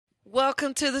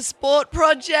Welcome to the Sport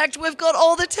Project. We've got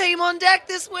all the team on deck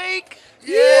this week.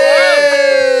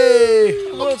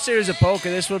 Yay! World Series of Poker,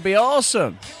 this would be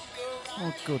awesome.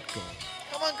 Oh, good God.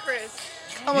 Come on, Chris.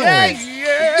 Come on, Yeah, Chris.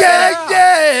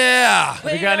 yeah.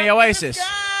 Have you got any Oasis?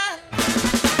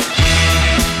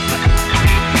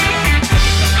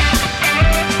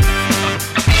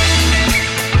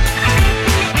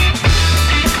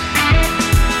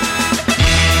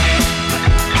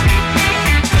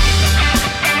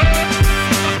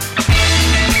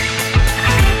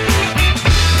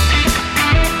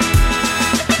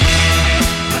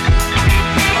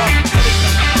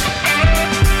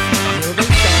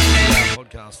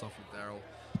 Podcast off with Daryl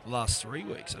the last 3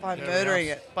 weeks. By murdering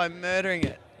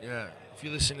it. Yeah. If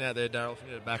you're listening out there, Daryl, if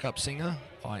you need a backup singer,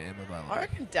 I am available. I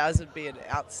reckon Daz would be an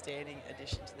outstanding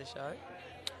addition to the show.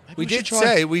 Maybe We did should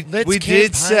say try- we did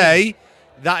campaign. say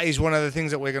that is one of the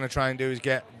things that we're going to try and do is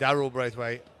get Daryl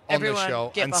Braithwaite on Everyone the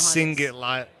show get and behind sing us. it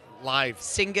live.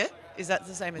 Sing it? Is that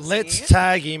the same as Let's singing it?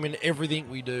 tag him in everything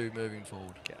we do moving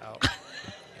forward. Get out.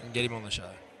 And get him on the show.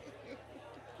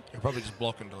 He'll probably just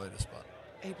block and delete us, but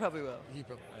He probably will. he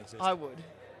probably makes I would.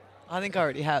 I think I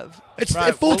already have. It's Right,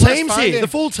 the full well, let's team's find here. him. The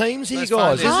full team's here, Let's guys.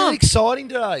 find him. Isn't it exciting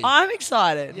today? I'm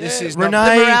excited. This is Renee,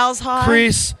 not- The morale's high.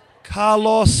 Chris,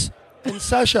 Carlos, and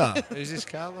Sasha. Who's this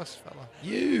Carlos fella?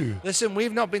 You. Listen,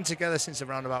 we've not been together since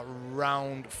around about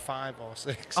round 5 or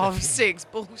 6. Of 6.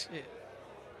 Bullshit.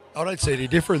 I don't see any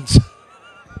difference.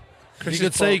 Chris You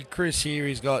is could see Chris here.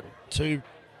 He's got 2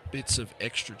 bits of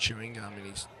extra chewing gum in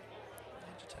his.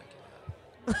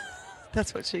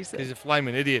 That's what she He's said. a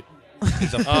flaming idiot.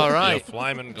 He's a All right.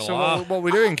 flaming So what are we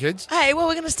doing, kids? Hey, well,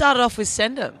 we're going to start it off with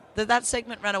Send 'em. That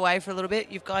segment ran away for a little bit.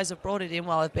 You guys have brought it in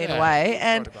while I've been Yeah, away. we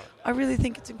And brought it back. I really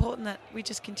think it's important that we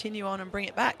just continue on and bring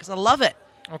it back because I love it.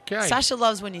 Okay. Sasha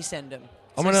loves when you send them.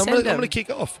 I'm gonna kick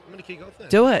off. I'm gonna kick off then.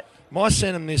 Do it. My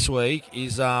sentiment this week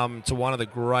is to one of the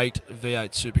great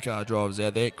V8 supercar drivers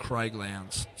out there, Craig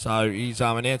Lowndes. So he's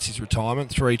announced his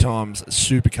retirement. 3 times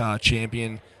supercar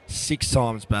champion, 6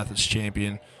 times Bathurst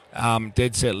champion,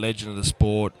 dead set legend of the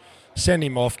sport. Send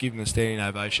him off, give him the standing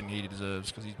ovation he deserves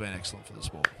because he's been excellent for the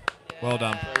sport. Well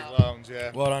done. Craig Lowndes, yeah.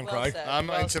 Well done, Well Craig. said. I'm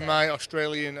not Well into said. my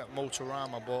Australian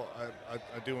Motorama, but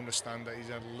I do understand that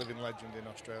he's a living legend in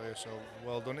Australia, so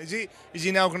well done. Is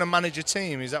he now going to manage a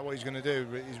team? Is that what he's going to do?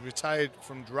 He's retired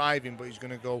from driving, but he's going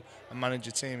to go and manage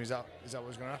a team. Is that what's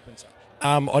going to happen, Sam?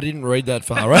 I didn't read that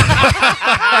far.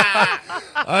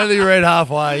 I only read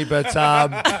halfway, but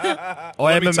I'm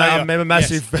a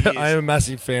massive, Yes, he is. I am a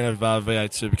massive fan of V8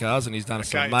 supercars, and he's done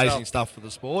some can't amazing tell. stuff for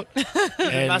the sport.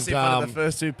 And, Massive fan of the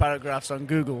first 2 paragraphs on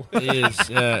Google. He is,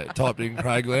 yeah. Typed in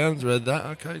Craig Lowndes, read that.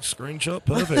 Okay, screenshot,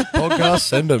 perfect. Podcast,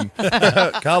 send him.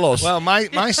 Carlos. Well,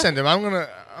 my send him.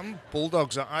 I'm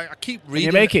Bulldogs. I keep Can reading.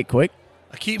 you make it quick?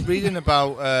 I keep reading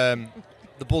about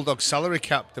the Bulldogs salary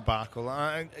cap debacle.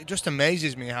 It just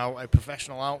amazes me how a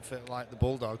professional outfit like the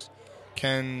Bulldogs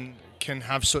can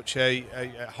have such a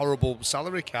horrible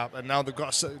salary cap, and now they've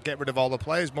got to get rid of all the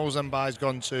players. Mozambique's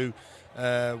gone to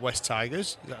West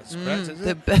Tigers. That's correct, isn't it?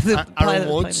 the player that's Aaron playing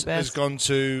Woods the has best. gone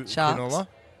to Sharks. Cronulla.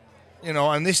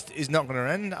 And this is not going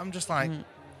to end. I'm just like,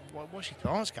 what's your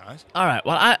thoughts, guys? All right.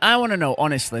 Well, I want to know,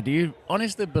 honestly, do you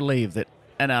honestly believe that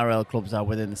NRL clubs are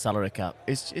within the salary cap?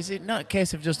 Is it not a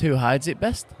case of just who hides it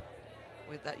best?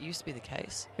 Well, that used to be the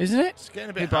case. Isn't it? It's getting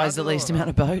a bit Who buys the harder, least though,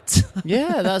 amount of boats?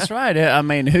 Yeah, that's right. I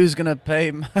mean, who's going to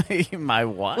pay my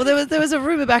wife? Well, there was a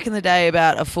rumor back in the day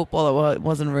about a footballer. Well, it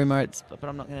wasn't a rumor, but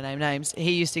I'm not going to name names.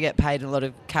 He used to get paid a lot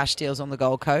of cash deals on the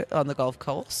golf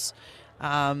course,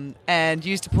 and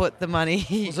used to put the money.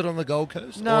 was it on the Gold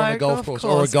Coast? No, or on a golf course?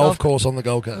 Or a golf course on the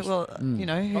Gold Coast? Well,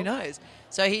 who knows?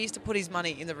 So he used to put his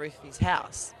money in the roof of his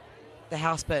house. The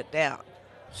house burnt down.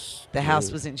 The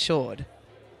house was insured.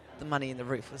 The money in the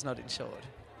roof was not insured.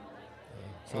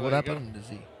 So Well, what there you happened? Is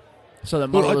he? So the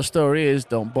moral of the story is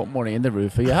don't put money in the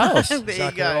roof of your house. There Exactly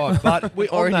you go. right.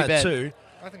 But Or on in your that bed. too,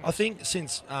 I I think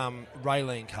since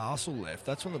Raylene Castle left,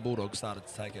 that's when the Bulldogs started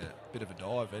to take a bit of a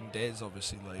dive, and Des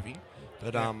obviously leaving.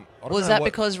 But I don't Was know that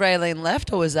what- because Raylene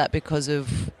left, or was that because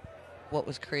of what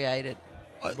was created?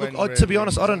 To be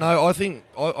honest, I don't know. I think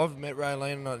I've met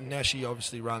Raylene, and now she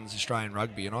obviously runs Australian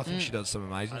rugby, and I think she does some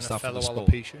amazing And a stuff for fellow the sport.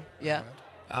 alopecia. Yeah.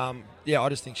 I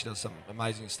just think she does some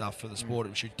amazing stuff for the sport.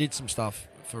 She did some stuff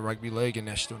for rugby league, and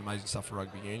now she's doing amazing stuff for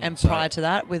rugby union. And So- prior to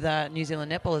that, with New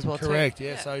Zealand netball as well, correct, too.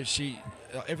 yeah. So she,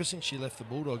 ever since she left the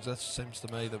Bulldogs, that seems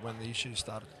to me that when the issues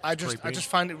started. I creeping in. just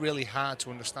find it really hard to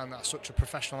understand that such a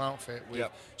professional outfit with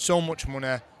Yep. so much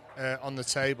money on the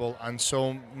table and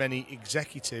so many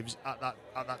executives at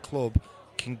that club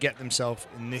can get themselves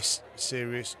in this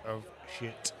series of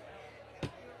shit.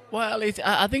 Well,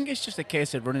 I think it's just a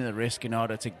case of running the risk in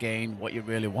order to gain what you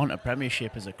really want, a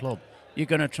premiership as a club. You're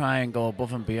going to try and go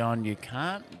above and beyond. You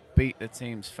can't beat the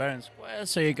teams fair and square,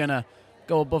 so you're going to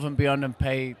go above and beyond and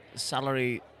pay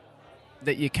salary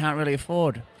that you can't really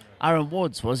afford. Aaron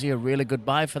Woods, was he a really good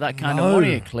buy for that kind of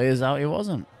money? It clears out he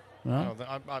wasn't. No?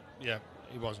 Yeah,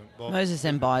 he wasn't. But Moses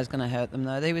Mbai is going to hurt them,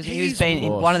 though. He's of been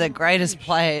course. one of their greatest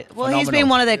players. Well, he's Phenomenal. been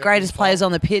one of their greatest players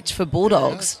on the pitch for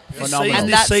Bulldogs. Yeah. Phenomenal. And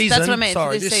This season, that's what I mean.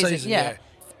 sorry, for this this season, season, yeah. yeah.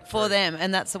 For them,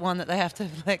 and that's the one that they have to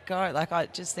let go. Like, I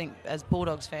just think, as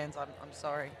Bulldogs fans, I'm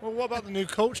sorry. Well, what about the new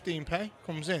coach, Dean Pay,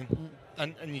 comes in,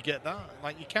 and you get that?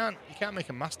 Like, you can't make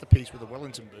a masterpiece with a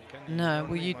Wellington boot, can you? No, You know what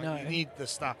well, I mean? you Like, know. you need the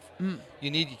staff,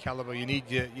 you need your caliber, you need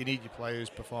your players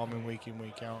performing week in,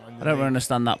 week out. And I don't really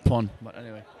understand that pun, but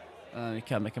anyway. You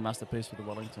can't make a masterpiece with the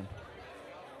Wellington.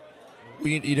 Well,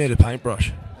 you need a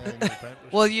paintbrush.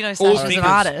 Well, you know, All Sasha's an sneakers.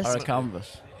 artist. Or a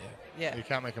canvas. Yeah. You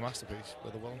can't make a masterpiece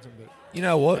with a Wellington boot. You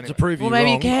know what? Anyway. To prove you Well,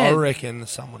 maybe you wrong, can. I reckon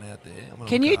there's someone out there.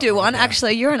 Can you do one?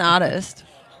 Actually, you're an artist.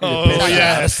 Oh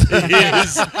yes,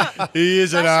 he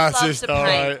is an Sasha loves artist, to all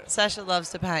paint. right. Sasha loves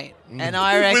to paint, and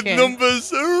I reckon. With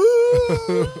numbers.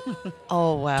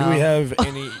 Oh wow! Do we have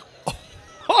any?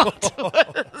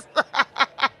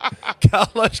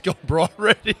 Carlo's got bright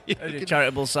ready. There's your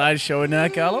charitable side showing there,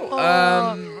 Carlo.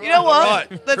 You know what?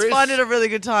 Right, Let's Chris. find it a really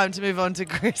good time to move on to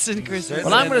Chris and Chris.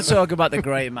 Well, I'm going to talk about the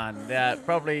great man. Yeah,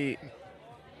 probably,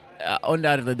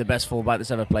 undoubtedly the best fullback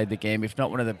that's ever played the game, if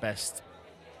not one of the best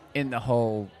in the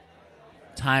whole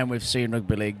time we've seen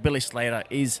rugby league. Billy Slater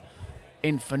is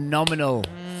in phenomenal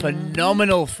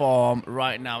form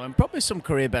right now, and probably some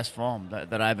career best form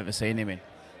that I've ever seen him in.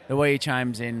 The way he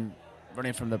chimes in,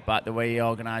 running from the back, the way he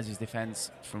organises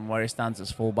defence from where he stands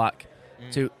as fullback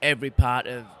to every part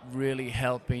of really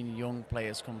helping young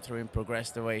players come through and progress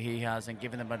the way he has, and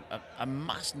giving them a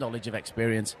mass knowledge of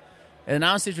experience. He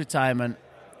announced his retirement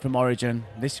from Origin.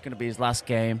 This is going to be his last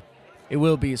game. It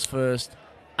will be his first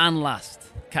and last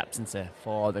captaincy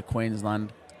for the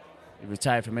Queensland. He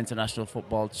retired from international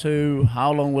football too.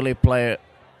 How long will he play at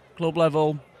club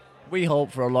level? We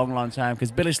hope for a long, long time,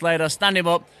 because Billy Slater, stand him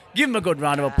up, give him a good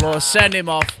round of applause, send him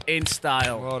off in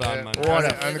style. Well done, man.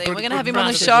 What a We're going to have him on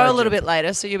the massive show a legend. little bit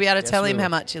later, so you'll be able to Yes, tell him we how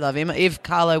will. much you love him. If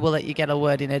Carlo will let you get a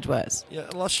word in edgeways. Yeah,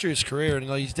 illustrious career, and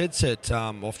he's dead set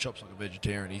off chops like a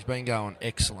vegetarian. He's been going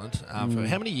excellent. For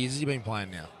how many years has he been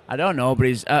playing now? I don't know, but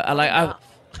he's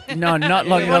no, not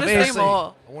long We enough. want to see It's-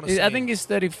 more. I think he's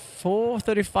 34,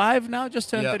 35 now, just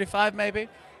turned Yeah. 35 maybe.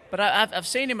 But I've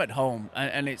seen him at home,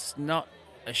 and it's not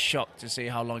a shock to see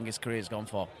how long his career's gone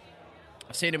for.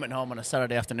 I've seen him at home on a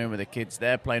Saturday afternoon with the kids.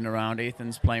 They're playing around.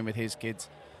 Ethan's playing with his kids,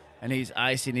 and he's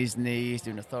icing his knees,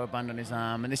 doing a thoroughband on his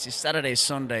arm. And this is Saturday,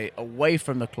 Sunday, away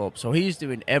from the club. So he's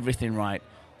doing everything right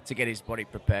to get his body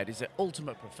prepared. He's an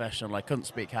ultimate professional. I couldn't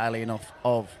speak highly enough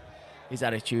of his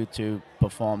attitude to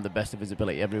perform the best of his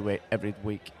ability every week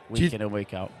in and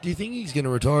week out. Do you think he's going to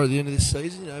retire at the end of this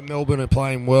season? You know, Melbourne are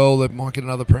playing well. They might get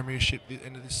another premiership at the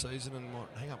end of this season and might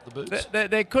hang up the boots.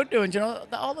 They could do, and you know,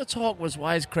 all the talk was,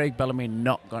 why is Craig Bellamy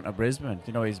not gone to Brisbane?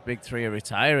 You know, his big three are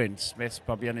retiring. Smith's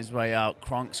probably on his way out.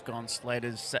 Cronk's gone.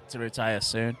 Slater's set to retire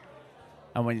soon.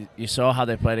 And when you saw how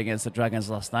they played against the Dragons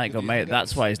last night, you go, mate,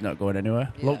 that's why he's not going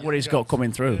anywhere. Look what he's got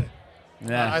coming through.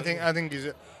 Yeah.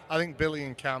 I think Billy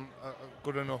and Cam are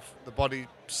good enough. The body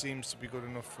seems to be good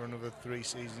enough for another 3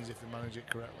 seasons if they manage it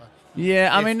correctly. Yeah,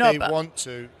 I if mean, they no. want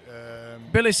to.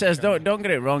 Billy says, don't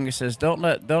get it wrong. He says, don't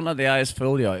let the eyes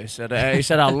fool you. He said,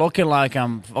 I'm looking like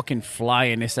I'm fucking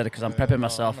flying. He said, because I'm prepping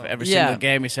myself for every single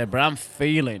game. He said, but I'm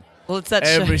feeling Well, it's that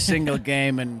every single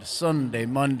game, and Sunday,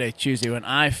 Monday, Tuesday, when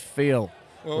I feel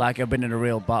like I've been in a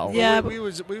real battle. Yeah, we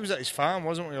was at his farm,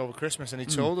 wasn't we, over Christmas? And he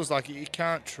told us like he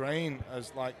can't train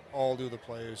as like all the other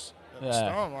players at the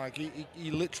Storm. Like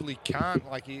he literally can't.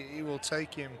 Like he will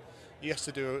take him. He has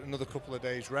to do another couple of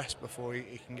days rest before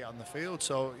he can get on the field.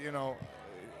 So you know,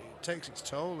 it takes its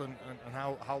toll, and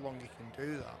how long he can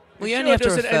do that. Well, you only have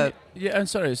to refer. Yeah, I'm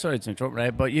sorry to interrupt,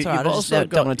 Ray, but you've Sorry, I just also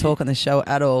don't want to talk on the show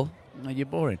at all. No, you're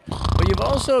boring. But you've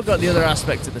also got the other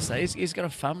aspect of the say. He's got a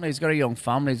family. He's got a young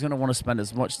family. He's going to want to spend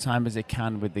as much time as he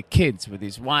can with the kids, with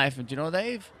his wife. And, you know,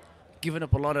 they've given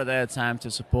up a lot of their time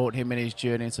to support him in his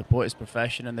journey and support his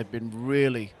profession. And they've been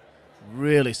really,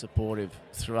 really supportive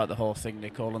throughout the whole thing,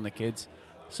 Nicole and the kids.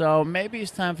 So maybe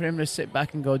it's time for him to sit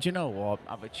back and go, do you know what?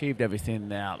 I've achieved everything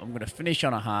now. I'm going to finish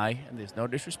on a high. And there's no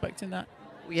disrespect in that.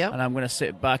 Yeah. And I'm going to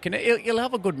sit back. And he'll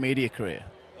have a good media career.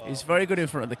 He's very good in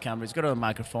front of the camera. He's got a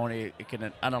microphone. He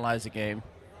can analyse the game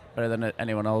better than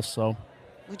anyone else. So,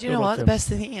 Well, do you know what? The best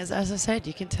thing is, as I said,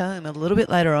 you can tell him a little bit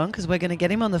later on, because we're going to get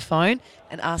him on the phone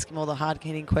and ask him all the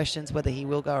hard-hitting questions, whether he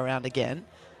will go around again.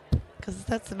 Because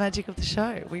that's the magic of the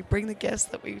show. We bring the guests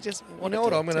that we just You want know what?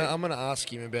 to I'm talk to. gonna ask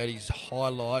him about his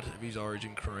highlight of his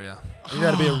Origin career. I think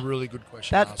that'd be a really good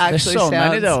question. That to ask. There's actually so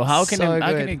many sounds though. How can so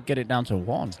how good. can you get it down to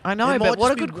one? I know, There might but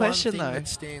what a just be good one question, thing though. that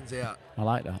stands out. I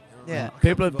like that. Yeah.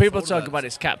 People I've people thought talk about about it.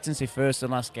 his captaincy first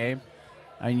and last game,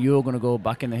 and you're going to go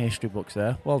back in the history books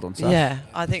there. Well done, sir. Yeah,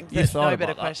 I think You there's thought no about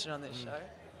better that. question on this show.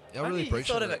 Yeah, I really you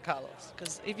appreciate thought of it, Carlos.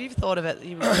 Because if you've thought of it,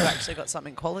 you've actually got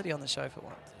something quality on the show for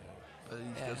once.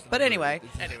 Yeah. But anyway,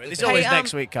 There's Hey, always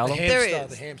next week, The Callum. There hamster, is.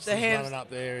 the The hamster's hams- running up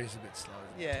there. He's a bit slow.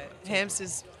 yeah,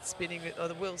 hamster's spinning, or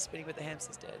the wheel's spinning with the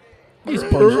hamster's dead. He's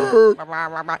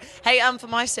punched. Hey, for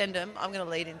my send-em, I'm going to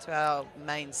lead into our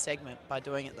main segment by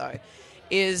doing it, though,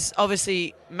 is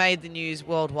obviously made the news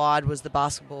worldwide was the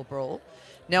basketball brawl.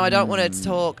 Now, I don't want to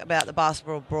talk about the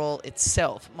basketball brawl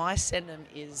itself. My send-em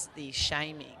is the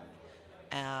shaming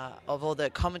of all the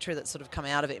commentary that's sort of come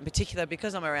out of it. In particular,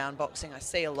 because I'm around boxing, I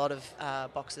see a lot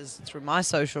of boxers through my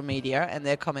social media and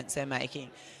their comments they're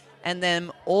making, and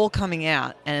them all coming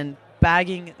out and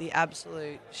bagging the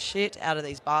absolute shit out of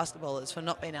these basketballers for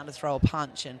not being able to throw a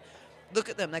punch. And look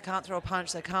at them, they can't throw a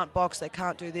punch, they can't box, they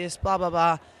can't do this, blah, blah,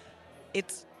 blah.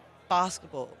 It's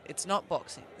basketball. It's not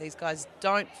boxing. These guys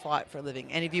don't fight for a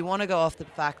living. And if you want to go off the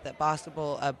fact that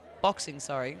boxing,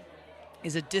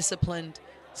 is a disciplined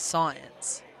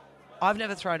science, I've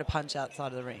never thrown a punch outside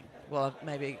of the ring. Well,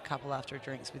 maybe a couple after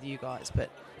drinks with you guys, but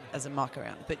as a muck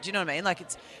around. But do you know what I mean? Like,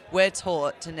 we're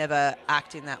taught to never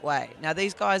act in that way. Now,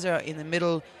 these guys are in the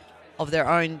middle of their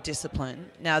own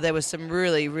discipline. Now, there was some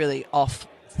really, really off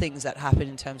things that happened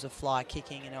in terms of fly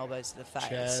kicking and elbows to the face.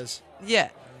 Chairs. Yeah.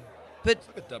 But It's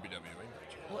like a WWE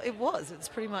match. well, it was. It's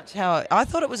pretty much how I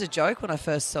thought it was a joke when I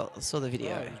first saw the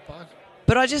video. Oh, it was bad.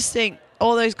 But I just think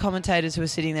all those commentators who are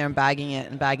sitting there and bagging it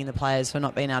and bagging the players for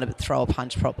not being able to throw a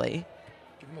punch properly.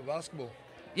 Give him a basketball.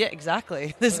 Yeah,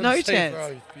 exactly. There's Let no him stay chance. throw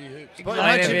a few hoops. But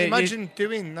I mean, imagine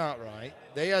doing that, right?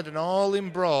 They had an all-in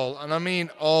brawl, and I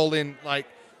mean all-in, like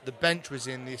the bench was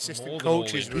in, the assistant More than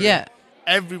coaches all-in. were in, Yeah,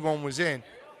 everyone was in,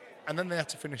 and then they had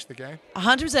to finish the game.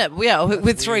 100%. Yeah,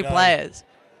 with three weird, eh? players.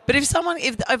 But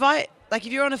if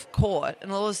you're on a court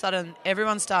and all of a sudden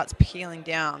everyone starts peeling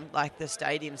down like the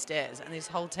stadium stairs and this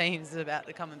whole team's about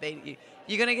to come and beat you,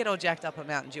 you're going to get all jacked up on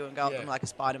Mountain Dew and go up Yeah. them like a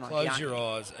spider monkey. Close aren't your you?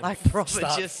 eyes and Like proper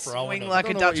start just throwing swing them. like I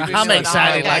a don't know what Dutch. you're I'm doing.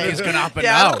 excited like Yeah. it's going to happen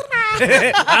Yeah.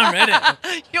 now. I'm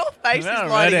ready. Your face is I'm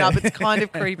lighting ready. up. It's kind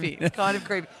of creepy. It's kind of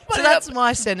creepy. But So yeah, that's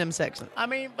my send 'em section. I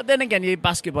mean, but then again, you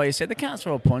basketball, you said they can't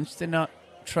throw a punch. They're not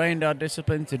trained or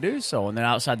disciplined to do so. And then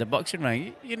outside the boxing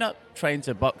ring, you're not trained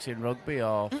to box in rugby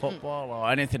or football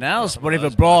or anything else. But if a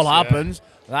those brawl parts, yeah. happens,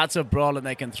 that's a brawl and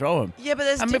they can throw him. Yeah, but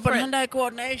there's I mean, but different. hand-eye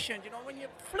coordination, you know, when you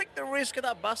flick the wrist of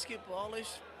that basketball,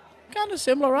 is kind of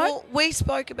similar, right? Well, we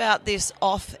spoke about this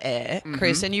off air,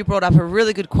 Chris, and you brought up a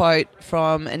really good quote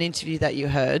from an interview that you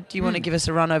heard. Do you want to give us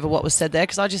a run over what was said there?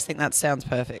 Because I just think that sounds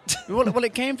perfect. Well,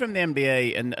 it came from the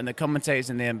NBA, and the commentators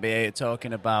in the NBA are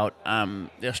talking about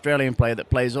the Australian player that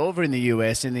plays over in the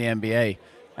US in the NBA.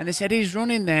 And they said he's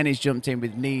running there and he's jumped in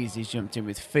with knees, he's jumped in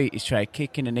with feet, he's tried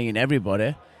kicking and kneeing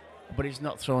everybody, but he's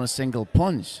not thrown a single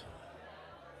punch.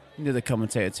 And the other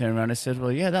commentator turned around and said,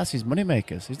 well, yeah, that's his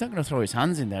moneymakers. He's not going to throw his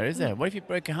hands in there, is there? What if you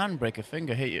break a hand, break a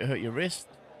finger, hurt your wrist?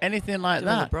 Anything like Do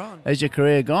that. LeBron. Is your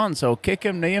career gone? So kick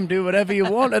him, knee him, do whatever you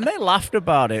want. And they laughed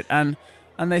about it. And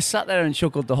they sat there and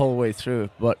chuckled the whole way through.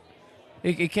 But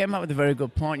he came out with a very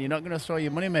good point. You're not going to throw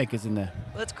your moneymakers in there.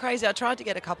 Well, it's crazy. I tried to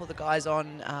get a couple of the guys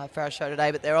on for our show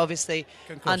today, but they're obviously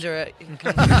Concussed. under a...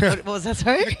 what was that,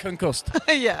 sorry? Concussed.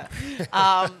 Yeah.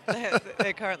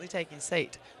 They're currently taking a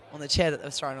seat on the chair that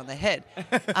was thrown on their head.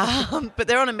 But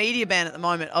they're on a media ban at the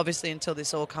moment, obviously, until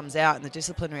this all comes out and the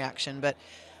disciplinary action. But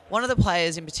one of the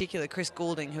players in particular, Chris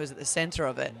Goulding, who was at the centre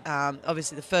of it,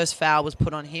 obviously the first foul was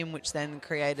put on him, which then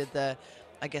created the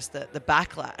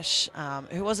backlash.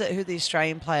 Who was it? Who the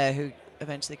Australian player who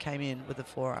eventually came in with the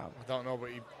forearm? I don't know, but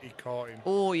he caught him.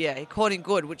 Oh, yeah, he caught him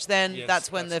good, which then Yes,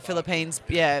 that's when that's the Philippines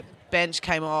bench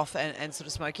came off and sort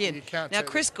of smoke in. You can't Now, take-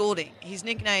 Chris Goulding, his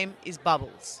nickname is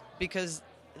Bubbles because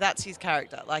that's his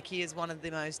character. Like, he is one of the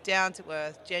most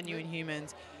down-to-earth, genuine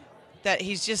humans. That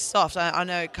he's just soft. I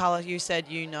know, Carla, you said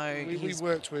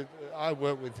I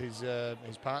worked with his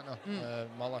partner,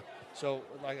 Molla. So,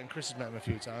 and Chris has met him a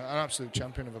few times. An absolute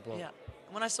champion of a bloke. Yeah.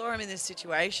 When I saw him in this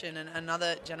situation, and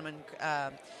another gentleman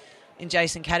in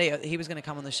Jason Caddy, he was going to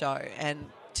come on the show, and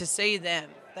to see them,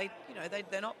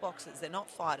 they're not boxers, they're not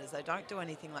fighters, they don't do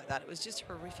anything like that. It was just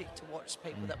horrific to watch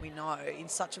people that we know in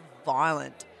such a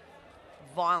violent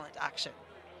action.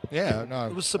 Yeah, no.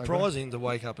 It was surprising to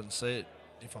wake up and see it,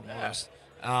 if I'm honest.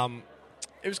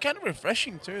 It was kind of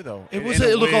refreshing too, though. It in was.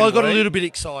 a Look, weird I got way. a little bit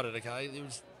excited. Okay, it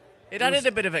was It added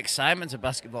a bit of excitement to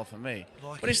basketball for me.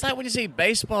 But it's like when you see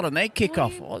baseball and they kick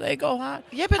off, or they go hard.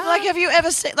 Yeah, but have you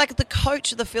ever seen the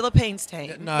coach of the Philippines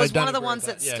team No, was don't one of the agree ones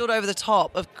with that that, yeah. stood over the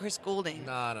top of Chris Goulding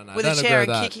No. with don't a chair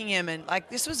agree and with that. kicking him, and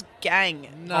this was gang.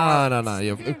 No. violence.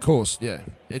 Yeah, of course, yeah.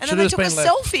 It And should then they have took a been left.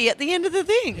 selfie at the end of the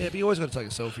thing. Yeah, but you always got to take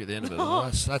a selfie at the end of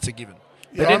it. That's a given.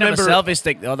 They I didn't have a remember- selfie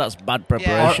stick, though. That's bad Yeah,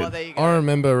 preparation. well, there you go. I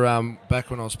remember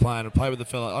back when I was playing, I played with a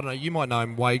fella. I don't know. You might know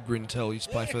him, Wade Grintel. He used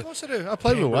to play for Of course I do. I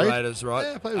played with Canberra Wade. Raiders, right?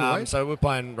 Yeah, I played with Wade. So we're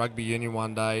playing rugby union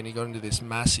one day, and he got into this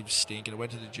massive stink, and it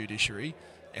went to the judiciary,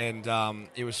 and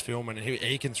he was filming, and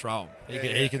he can throw him.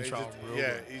 He can throw him real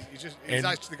good. He's And-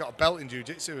 actually got a belt in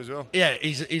jiu-jitsu as well. Yeah,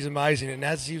 he's amazing. And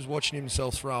as he was watching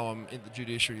himself throw him in the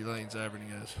judiciary, he leans over and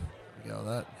he goes, "Go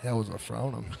that? How was I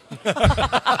throwing him?"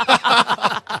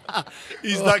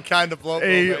 He's that kind of bloke.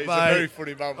 Hey, He's a mate. very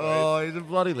funny man. Mate. Oh, he's a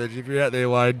bloody legend. If you're out there,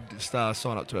 Wade,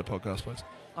 sign up to our podcast, please.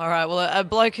 All right, well, a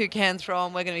bloke who can throw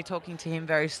him, we're going to be talking to him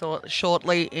very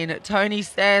shortly in Tony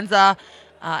Stanza.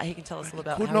 He can tell us all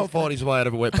about Could how not he's find his way out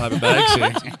of a wet paper bag,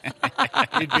 Sandy.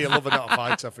 He'd be a lover, not a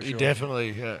fighter, for He sure.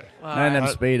 definitely, yeah. And them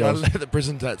Don't speedos. let the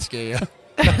prison tat scare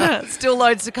you. Still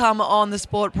loads to come on the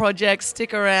Sport Project.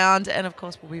 Stick around, and of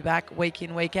course, we'll be back week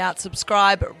in, week out.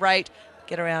 Subscribe, rate,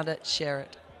 get around it, share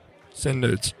it. Send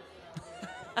nudes.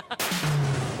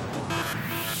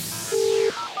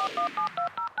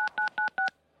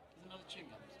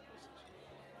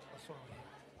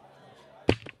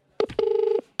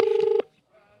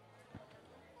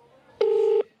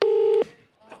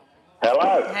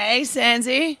 Hello. Hey,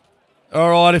 Sansi.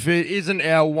 All right, if it isn't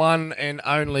our one and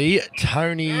only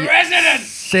Tony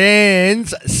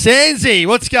Sands. Sandsy,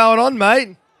 what's going on,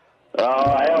 mate? Oh,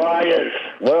 how are you?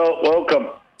 Well, welcome.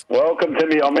 Welcome to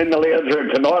me. I'm in the lounge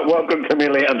room tonight. Welcome to me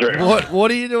lounge room.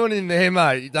 What are you doing in there,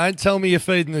 mate? Don't tell me you're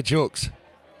feeding the chooks.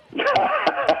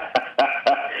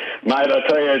 Mate, I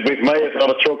tell you, with me, it's not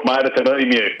a chook, mate. It's an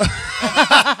emu.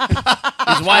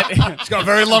 He's wiping, He's got a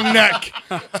very long neck.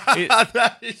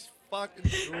 That is fucking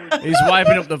good. he's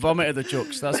wiping up the vomit of the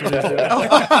chucks. That's what he's doing.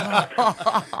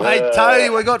 Hey, Tony,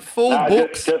 we got full Nah,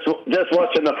 books. just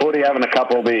watching the footy, having a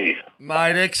couple of beers.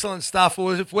 Mate, excellent stuff.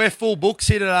 Well, if we're full books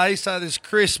here today, so there's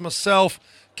Chris, myself,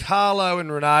 Carlo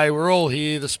and Renee. We're all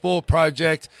here, the Sport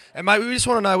Project. And, mate, we just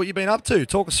want to know what you've been up to.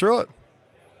 Talk us through it.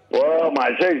 Well,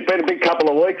 mate, gee, it's been a big couple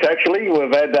of weeks, actually.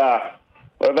 We've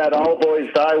had Old Boys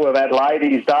Day, we've had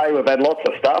Ladies Day, we've had lots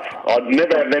of stuff. I'd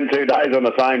never have them 2 days on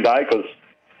the same day because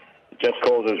it just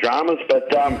causes dramas.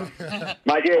 But,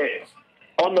 mate, yeah,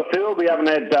 on the field we haven't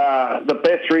had the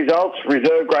best results.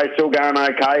 Reserve grade still going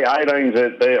okay. 18s,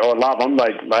 I love them.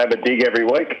 They have a dig every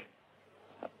week.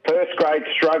 First grade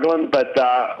struggling, but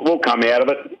we'll come out of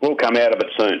it. We'll come out of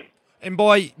it soon. And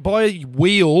by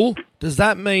wheel, does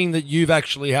that mean that you've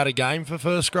actually had a game for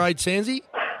first grade, Sandsy?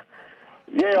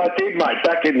 Yeah, I did, mate,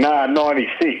 back in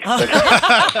 96.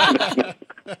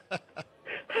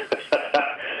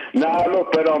 No,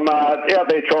 look, but I'm out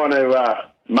there trying to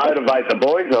motivate the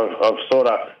boys. I've sort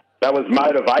of, that was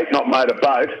motivate, not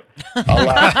motorboat.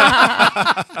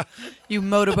 You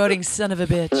motorboating son of a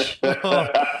bitch.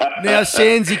 Now,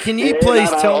 Sandsy, can you please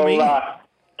tell me?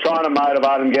 Trying to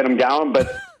motivate them, get them going, but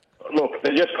look, they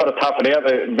just got to tough it out.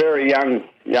 They're a very young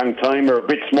team. They're a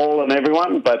bit smaller than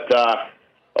everyone, but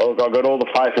I've got all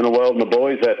the faith in the world in the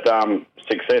boys that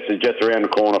success is just around the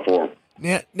corner for them.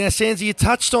 Now, Sandsy, you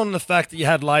touched on the fact that you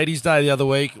had Ladies' Day the other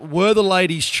week. Were the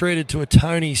ladies treated to a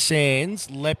Tony Sands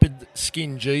leopard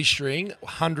skin G-string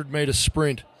 100-metre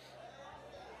sprint?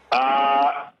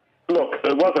 Look,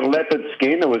 it wasn't leopard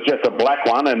skin. It was just a black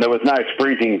one, and there was no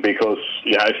sprinting because,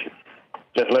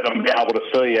 just let them be able to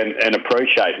see and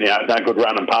appreciate. It's no good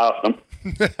running past them.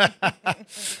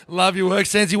 Love your work,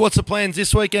 Sandsy. What's the plans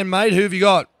this weekend, mate? Who have you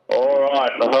got? All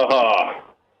right.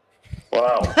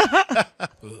 Well,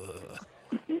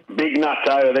 big nuts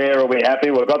over there will be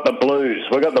happy. We've got the Blues.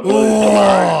 We've got the Blues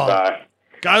tomorrow. So.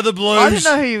 Go the Blues. I didn't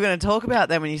know who you were going to talk about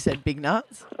then when you said big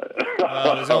nuts.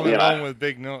 There's only one with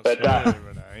big nuts. But, really,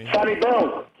 Renee. Sonny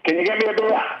Bill, can you get me a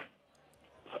beer?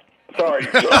 Sorry,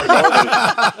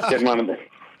 guys. Getting one of them.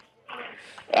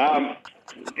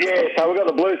 So we've got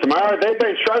the Blues tomorrow. They've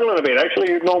been struggling a bit,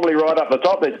 actually. Normally right up the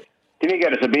top. Can you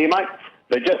get us a beer, mate?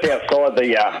 They're just outside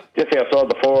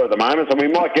the floor at the moment, so we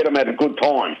might get them at a good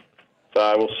time.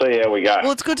 So we'll see how we go.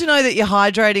 Well, it's good to know that you're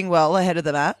hydrating well ahead of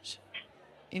the match,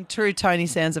 in true Tony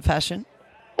Sansa fashion.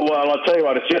 Well, I tell you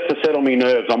what, it's just to settle me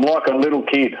nerves. I'm like a little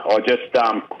kid. I just,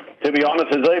 to be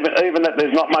honest, even that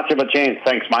there's not much of a chance.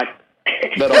 Thanks, mate.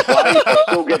 That I play, I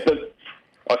still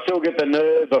get the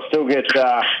nerves. I still get,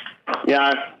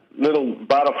 little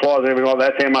butterflies and everything like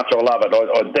that. That's how much I love it.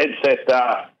 I dead set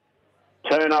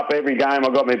turn up every game. I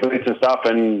got my boots and stuff,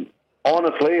 and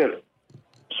honestly, I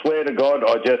swear to God,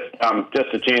 I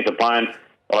just a chance of playing.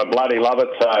 I bloody love it,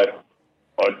 so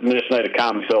I just need to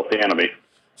calm myself down a bit.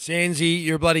 Sandsy,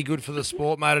 you're bloody good for the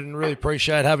sport, mate, and really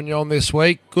appreciate having you on this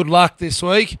week. Good luck this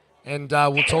week, and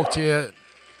we'll talk to you.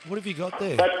 What have you got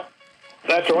there?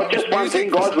 That's right. Just one thing,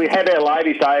 guys. We had our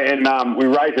Ladies' Day, and we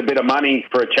raise a bit of money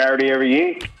for a charity every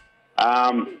year.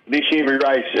 This year we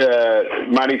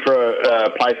raised money for a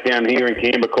place down here in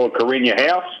Canberra called Carinya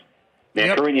House.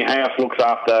 Now, Carinya House looks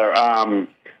after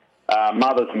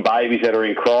mothers and babies that are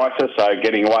in crisis, so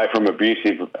getting away from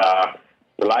abusive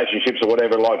relationships or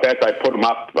whatever like that. They put them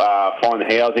up, find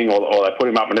housing, or they put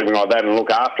them up and everything like that and look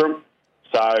after them.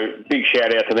 So big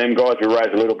shout out to them guys. We raised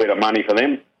a little bit of money for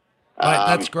them. Mate,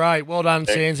 that's great. Well done,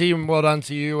 Sandsy, and well done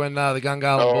to you and the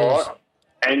Gungahlin Bulls. Right.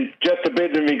 And just a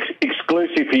bit of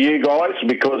exclusive for you guys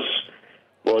because,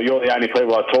 well, you're the only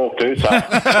people I talk to. So.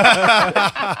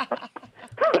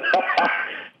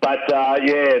 But,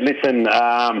 yeah, listen,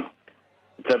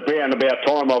 it's around about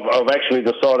time I've actually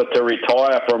decided to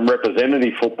retire from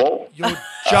representative football. You're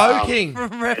joking.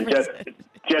 And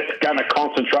just going to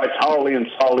concentrate wholly and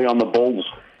solely on the Bulls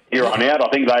here on out. I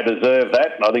think they deserve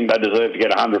that. I think they deserve to get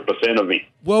 100% of me.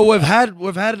 Well, we've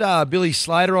had Billy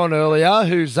Slater on earlier,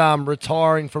 who's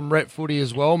retiring from rep footy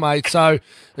as well, mate. So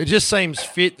it just seems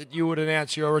fit that you would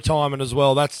announce your retirement as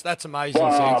well. That's amazing.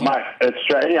 Well, Sandsy. mate, it's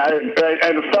strange.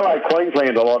 And a fellow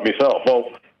Queenslander like myself. Well,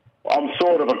 I'm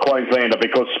sort of a Queenslander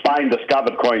because Spain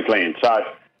discovered Queensland, so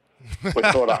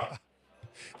we're sort of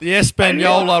the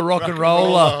Espanola rock and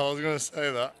roller. I was going to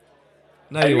say that.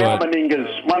 No, you weren't.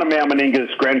 One of Mal Meninga's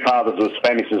grandfathers was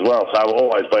Spanish as well, so I've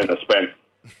always been a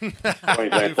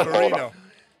Queensland supporter.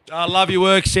 I love your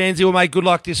work, Sandsy. Well, mate, good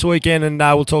luck this weekend, and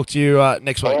we'll talk to you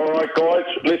next week. All right, guys.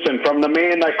 Listen, from the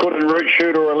man they couldn't root,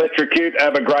 shoot, or electrocute,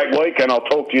 have a great week, and I'll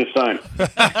talk to you soon.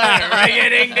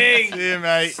 Ring-a-ding-ding. See you,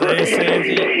 mate.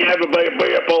 You have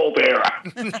be a ball bearer.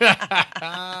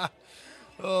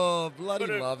 Oh, bloody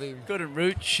love him. Couldn't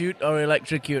root, shoot, or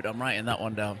electrocute. I'm writing that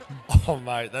one down. Oh,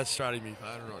 mate, that's starting me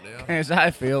phone right now. Yes, I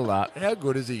feel that. How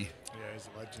good is he? Yeah, he's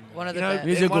a legend. One of the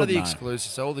He's a one of good the man.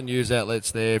 exclusives. So all the news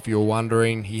outlets there, if you're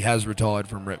wondering, he has retired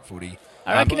from rep footy.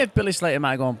 I reckon if Billy Slater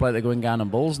might go and play the Gungahlin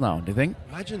Bulls now, do you think?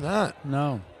 Imagine that.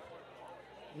 No.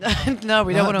 No,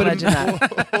 we don't want to imagine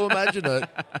that. Well, imagine it.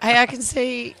 Hey, I can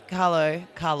see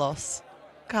Carlos.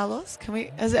 Carlos,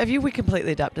 have you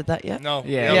completely adapted that yet? No.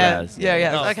 Yeah.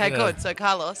 Yeah. No, Okay, yeah. good. So,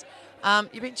 Carlos,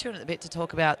 you've been chewing at the bit to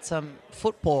talk about some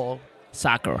football.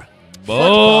 Soccer.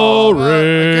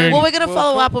 Boring. Well, we're going to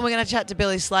follow up and we're going to chat to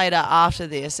Billy Slater after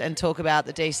this and talk about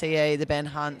the DCE, the Ben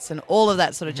Hunts, and all of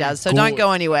that sort of jazz. So don't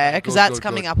go anywhere because that's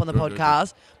coming up on the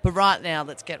podcast. But right now,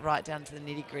 let's get right down to the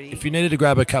nitty-gritty. If you needed to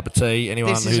grab a cup of tea,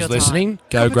 anyone This is your who's listening, time.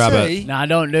 go Cup of grab tea? it. Nah,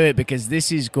 don't do it because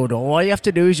this is good. All you have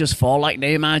to do is just fall like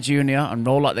Neymar Jr. and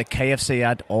roll like the KFC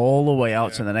ad all the way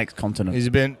out to the next continent. He's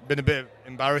been a bit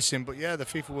embarrassing, but yeah, the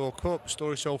FIFA World Cup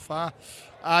story so far.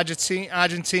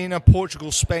 Argentina,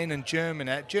 Portugal, Spain, and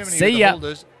Germany. Germany See were the ya.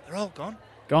 holders. They're all gone.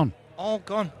 Gone. All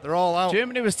gone. They're all out.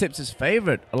 Germany was tipped as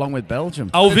favourite along with Belgium.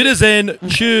 Auf Wiedersehen.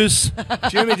 Tschüss.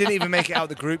 Germany didn't even make it out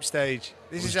the group stage.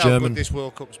 This is how German. good this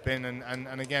World Cup's been,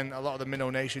 and again, a lot of the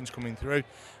minnow nations coming through.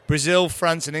 Brazil,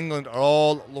 France, and England are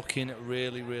all looking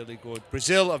really, really good.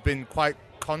 Brazil have been quite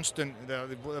constant.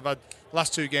 They've had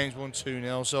last two games won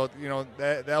 2-0, so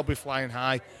they'll be flying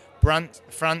high. France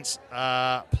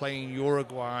playing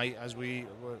Uruguay as we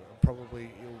probably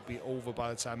it'll be over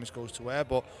by the time this goes to air.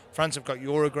 But France have got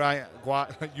Uruguay,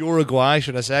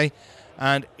 should I say,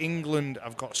 and England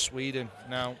have got Sweden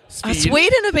now.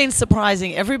 Sweden have been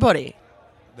surprising everybody,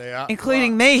 They are,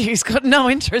 including me, who's got no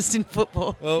interest in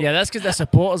football. Well, Yeah, that's because their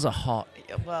supporters are hot.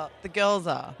 Well, the girls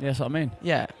are. Yeah, that's what I mean.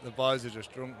 Yeah, the boys are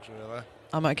just drunks, really.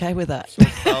 I'm okay with that. So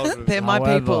proud of They're them. my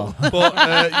However. people.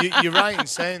 But you're right in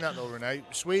saying that, though, Renee.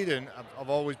 Sweden have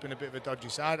always been a bit of a dodgy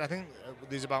side. I think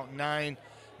there's about 9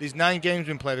 games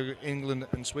been played with England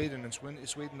and Sweden, and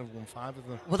Sweden have won 5 of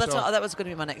them. Well, So- that was going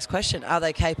to be my next question. Are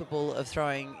they capable of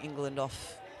throwing England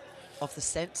off the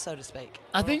scent, so to speak?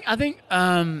 I think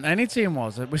any team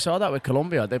was. We saw that with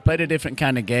Colombia. They played a different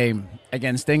kind of game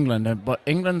against England, but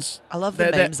England's. I love the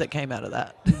they're- memes that came out of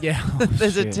that. Yeah,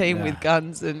 There's a shit, team yeah. with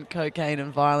guns and cocaine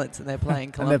and violence, and they're playing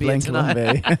And Colombia they're playing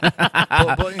tonight.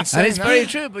 Colombia. but in And saying it's that- very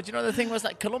true. But the thing was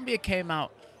that Colombia came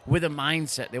out with a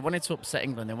mindset. They wanted to upset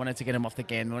England. They wanted to get them off the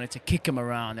game. They wanted to kick them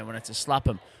around. They wanted to slap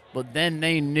them. But then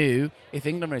they knew if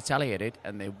England retaliated,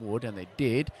 and they would, and they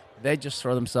did, they'd just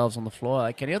throw themselves on the floor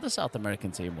like any other South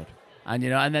American team would. And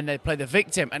and then they play the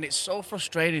victim. And it's so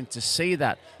frustrating to see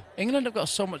that. England have got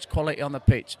so much quality on the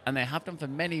pitch, and they have done for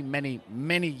many, many,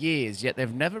 many years, yet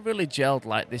they've never really gelled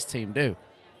like this team do.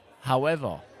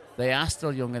 However, They are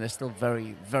still young and they're still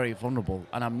very, very vulnerable.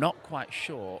 And I'm not quite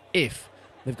sure if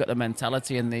they've got the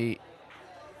mentality and the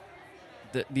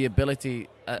ability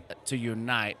to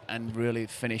unite and really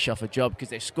finish off a job, because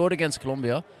they scored against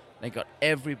Colombia. They got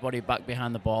everybody back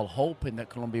behind the ball, hoping that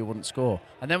Colombia wouldn't score.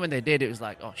 And then when they did, it was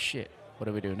like, oh shit, what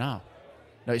do we do now?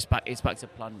 No, it's back to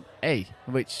plan A,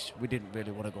 which we didn't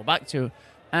really want to go back to.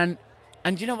 And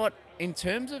you know what? In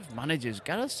terms of managers,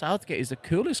 Gareth Southgate is the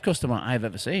coolest customer I've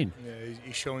ever seen. Yeah,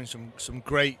 he's showing some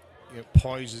great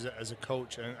poise as a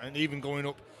coach, and even going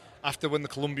up after when the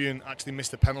Colombian actually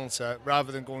missed the penalty,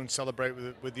 rather than go and celebrate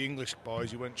with the English boys,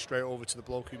 he went straight over to the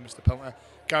bloke who missed the penalty.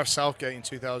 Gareth Southgate in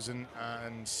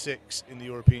 2006 in the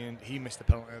European, he missed the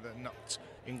penalty that knocked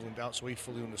England out, so he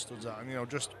fully understood that. And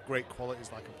just great qualities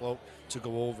like a bloke to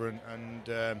go over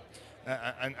and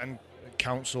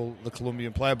counsel the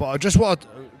Colombian player. But I just want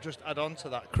to add on to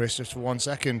that, Chris, just for 1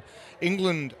 second.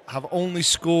 England have only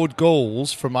scored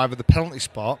goals from either the penalty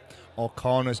spot or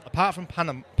corners, apart from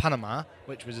Panama,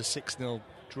 which was a 6-1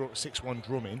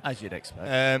 drumming. As you'd expect.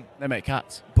 They make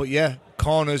cats. But yeah,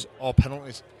 corners or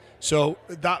penalties. So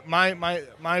that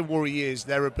my worry is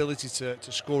their ability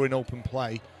to score in open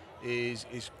play is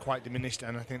quite diminished,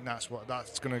 and I think that's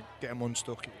going to get them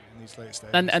unstuck in these late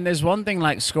stages. And there's one thing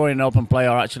like scoring in open play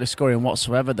or actually scoring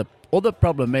whatsoever. The other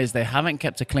problem is they haven't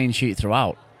kept a clean sheet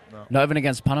throughout. No. Not even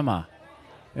against Panama.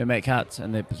 They make hats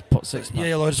and they put 6.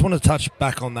 Yeah, I just want to touch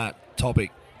back on that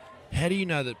topic. How do you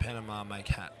know that Panama make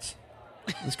hats?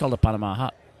 It's called a Panama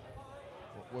hat.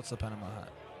 What's the Panama hat?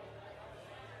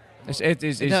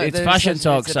 It's fashion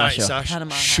talk, Sasha.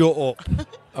 Shut up.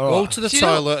 Go to the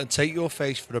toilet and take your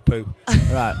face for a poo.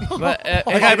 Right. But,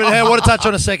 okay, but I want to touch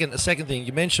on a second thing.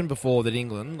 You mentioned before that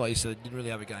England, like you said, didn't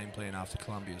really have a game plan after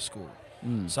Colombia scored.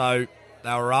 So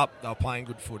they were up, they were playing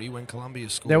good footy when Colombia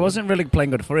scored. They wasn't really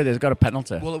playing good footy, they got a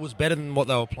penalty. Well, it was better than what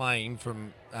they were playing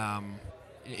from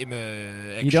in the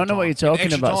extra You don't know time. what you're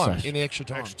talking about, time. Sash. In the extra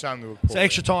time. Extra time they were poor. So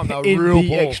extra time, they were in real the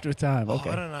poor. extra time,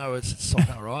 okay. I don't know, it's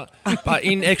soccer, right? But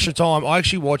in extra time, I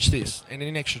actually watched this, and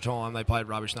in extra time, they played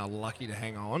rubbish, and they were lucky to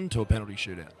hang on to a penalty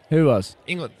shootout. Who was?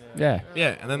 England. Yeah.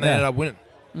 Yeah, and then they ended up winning.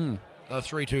 Mm. They were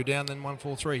 3-2 down, then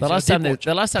 1-4-3. The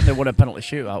last time they won a penalty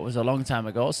shootout was a long time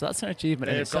ago, so that's an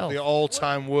achievement in They've got itself. the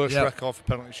all-time worst record for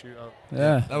penalty shootout.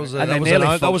 Yeah. That was And an they nearly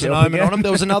omen fucked it up on again. them.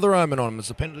 There was another omen on them. It's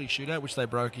a penalty shootout, which they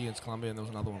broke against Colombia, and there was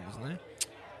another one, wasn't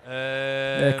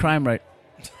there? Yeah, crime rate.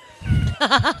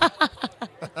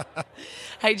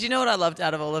 Hey, do you know what I loved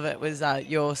out of all of it was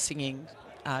your singing,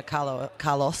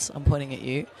 Carlos, I'm pointing at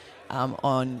you,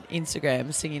 on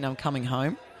Instagram, singing I'm Coming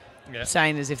Home,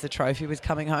 saying as if the trophy was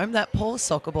coming home. That poor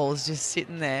soccer ball is just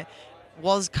sitting there,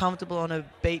 was comfortable on a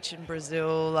beach in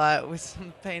Brazil with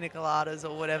some pina coladas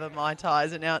or whatever, Mai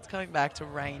Tais, and now it's coming back to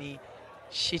rainy,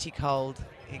 shitty cold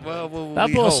England. Well,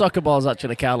 That ball soccer ball is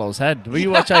actually Carlos' head. Will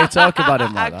you watch how you talk about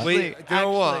him like that? You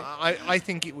know what? I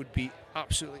think it would be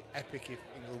absolutely epic if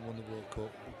England won the World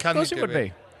Cup. Of course it would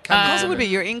be. Of course it would be.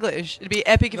 You're English. It'd be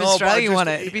epic if Australia won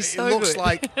it. It'd be so good. It looks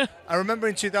like... I remember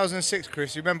in 2006,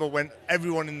 Chris, you remember when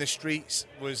everyone in the streets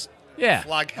was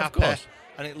flag happy? Of course.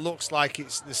 And it looks like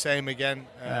it's the same again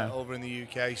over in the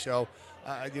UK. So,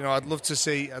 I'd love to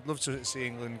see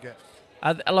England get...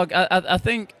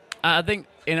 I think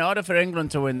in order for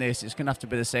England to win this, it's going to have to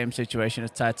be the same situation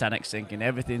as Titanic sinking.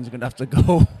 Everything's going to have to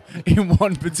go in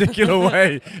one particular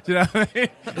way. Do you know what I mean?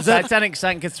 Titanic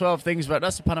sank because 12 things went.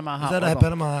 That's a Panama hat. Is that a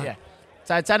Panama hat? Yeah.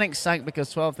 Titanic sank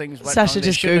because 12 things went Sasha wrong.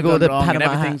 just googled a Panama hat.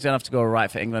 Everything's going to have to go right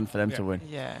for England for them to win.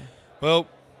 Yeah. Well,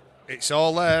 it's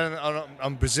all there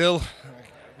on Brazil.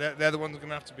 They're the ones going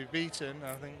to have to be beaten.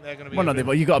 I think they're going to be... Well, no,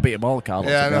 but you got to beat them all, Carlos.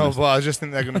 Yeah, I know, but I just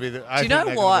think they're going to be... Do you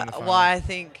know why I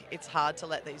think it's hard to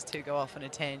let these two go off on a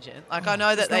tangent? Like, I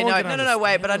know that they know... No,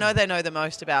 wait, but I know they know the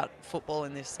most about football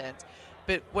in this sense.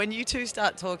 But when you two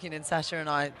start talking and Sasha and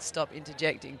I stop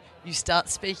interjecting, you start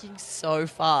speaking so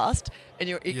fast and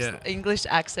your English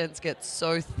accents get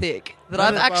so thick that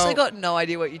I've actually got no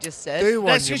idea what you just said.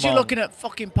 That's because you're looking at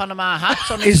fucking Panama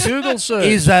hats on his Google search.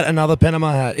 Is that another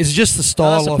Panama hat? Is it just the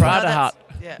style That's a of Prada hat.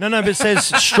 Yeah. No, but it says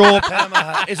straw Panama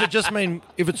hat. Is it just mean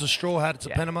if it's a straw hat, it's a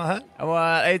Panama hat?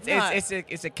 Well,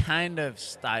 it's a kind of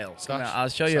style. I'll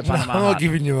show you a Panama I'm hat. not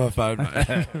giving you my phone,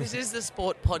 mate. This is the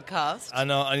sport podcast. I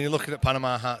know, and you're looking at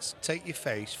Panama hats. Take your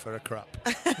face for a crap.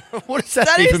 What does that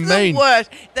That even is mean? the worst.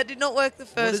 That did not work the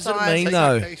What first does time. it mean,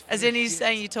 though? As in he's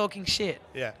saying you're talking shit.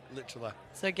 Yeah, literally.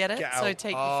 So get it? Get So out.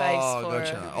 take your face for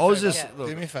gotcha. a... I was just... Yeah. Look,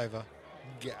 Do me a favour.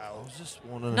 Get I out. was just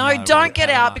wanting to No, know don't what get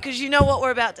Panama- out because you know what we're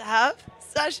about to have?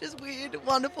 Sasha's weird,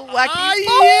 wonderful, wacky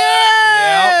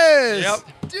yes!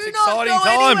 Yep. Do It's not exciting go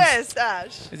times. anywhere,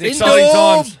 Sash. It's exciting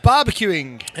Indoor times.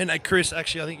 barbecuing. And Chris,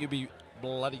 actually, I think you'd be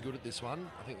bloody good at this one.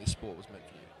 I think this sport was meant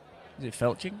for you. Is it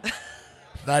felching?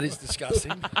 That is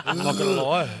disgusting. I'm not going to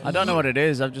lie. I don't know what it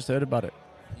is. I've just heard about it.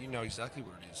 You know exactly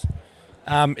what it is.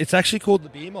 It's actually called the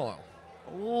beer mile.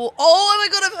 Oh my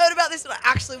God, I've heard about this and I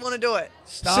actually want to do it.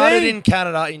 Started in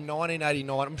Canada in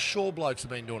 1989. I'm sure blokes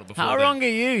have been doing it before. How then. wrong are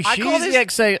you? I call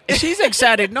She's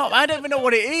excited. No, I don't even know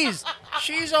what it is.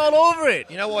 She's all over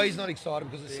it. You know why he's not excited?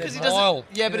 Because it said he doesn't- mile.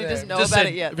 yeah, but he doesn't know Just about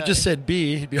said- it yet, If it though. just said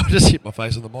beer, he'd be. I just hit my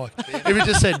face on the mic. If it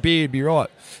just said beer, he'd be right.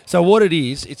 So what it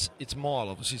is, it's mile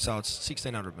obviously. So it's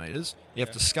 1,600 metres. You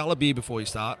have to scull a beer before you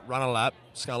start. Run a lap.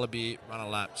 Scull a beer. Run a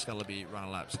lap. Scull a beer. Run a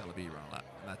lap. Scull a beer. Run a lap.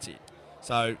 And that's it.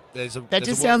 So That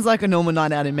just sounds like a normal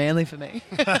night out in Manly for me.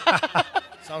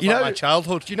 Sounds like my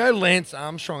childhood. Do you know Lance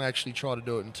Armstrong actually tried to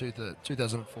do it in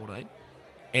 2014?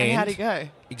 And how'd he go?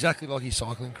 Exactly like his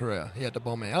cycling career. He had to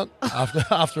bomb out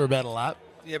after about a lap.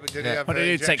 Yeah, but did Yeah. he have What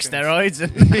did he take injections?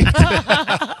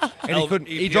 steroids? And he couldn't.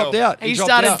 He EPO. dropped out. He dropped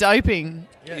started out. doping.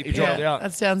 Yeah, he dropped out.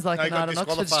 That sounds like No, a he got night on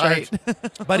Oxford disqualified.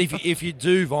 Street. But if you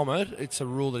do vomit, it's a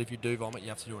rule that if you do vomit, you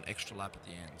have to do an extra lap at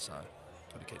the end. So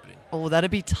got to keep it in. Oh,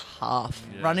 that'd be tough.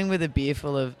 Yeah. Running with a beer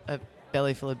full of a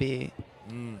belly full of beer.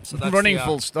 So that's Running the,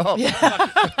 full stop.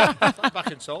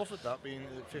 Back in Salford, that being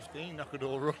 15, I could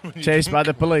all run. when you Chased by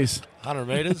drink. the police. 100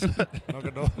 metres. Knock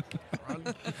it off. Run.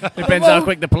 Depends how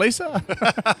quick the police are.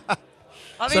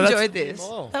 I've So that's enjoyed this.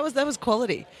 mile. That was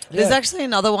quality. There's Yeah. actually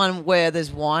another one where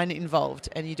there's wine involved,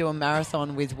 and you do a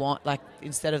marathon with wine, like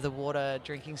instead of the water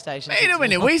drinking station. Wait a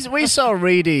minute. We saw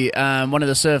Reedy, one of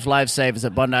the surf lifesavers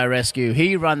at Bondi Rescue.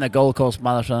 He ran the Gold Coast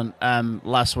Marathon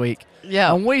last week.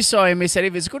 Yeah. And we saw him. He said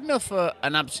if it's good enough for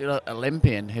an absolute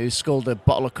Olympian who sculled a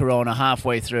bottle of Corona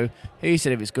halfway through, he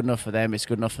said if it's good enough for them, it's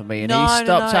good enough for me. And No, he no,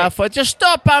 stopped no. halfway. Just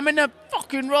stop. I'm in a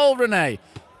fucking roll, Renee.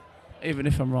 Even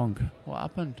if I'm wrong. What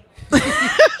happened?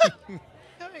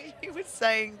 He was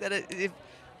saying that if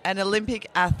an Olympic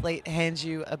athlete hands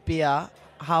you a beer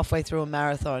halfway through a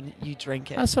marathon, you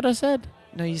drink it. That's what I said.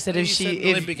 No, you said No, if you she, said an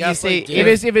if Olympic you athlete see, did.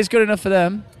 If it's good enough for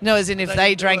them. no, as in if They they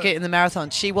didn't do drank it. it in the marathon,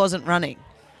 she wasn't running.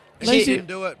 He Lazy- didn't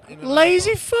do it. in a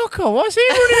Lazy fucker. What's he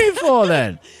running for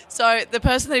then? So the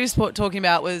person that he was talking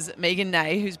about was Megan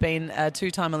Nay, who's been a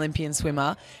two-time Olympian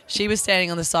swimmer. She was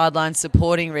standing on the sidelines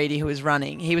supporting Reedy, who was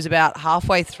running. He was about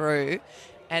halfway through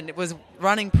and was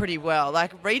running pretty well.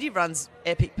 Like, Reedy runs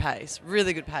epic pace,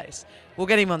 really good pace. We'll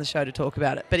get him on the show to talk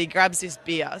about it. But he grabs this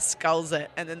beer, sculls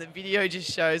it, and then the video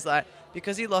just shows, like,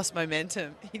 because he lost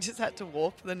momentum, he just had to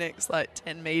walk for the next,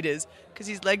 10 metres because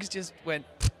his legs just went,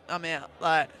 I'm out.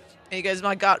 Like, and he goes,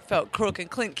 my gut felt crook. And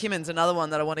Clint Kimmon's another one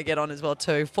that I want to get on as well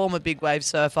too. Former big wave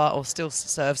surfer, or still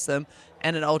surfs them,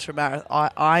 and an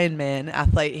Ironman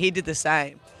athlete. He did the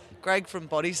same. Greg from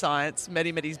Body Science met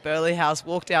him at his Burleigh house,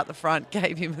 walked out the front,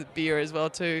 gave him a beer as well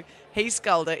too. He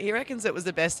sculled it. He reckons it was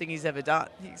the best thing he's ever done.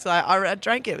 He's like, I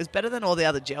drank it. It was better than all the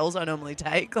other gels I normally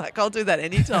take. Like, I'll do that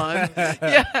anytime.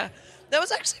 Yeah. That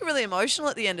was actually really emotional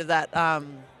at the end of that.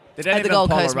 Did At the anyone Gold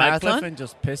pull Coast a Radcliffe Marathon? and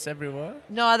just piss everywhere?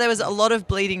 No, there was a lot of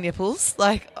bleeding nipples.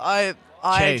 Like, I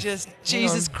Chafe. just,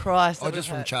 Jesus Christ. Oh, that just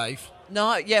would from hurt. chafe.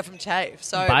 No, yeah, from chafe.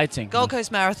 So Biting. Gold Coast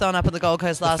Marathon up on the Gold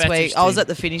Coast last fetish week. I was team. at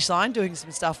the finish line doing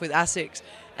some stuff with ASICs,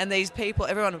 and these people,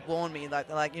 everyone had warned me, they're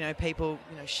like, people,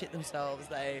 shit themselves.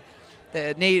 They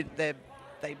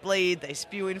bleed, they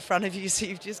spew in front of you, so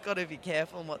you've just got to be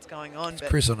careful on what's going on. But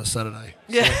Chris on a Saturday.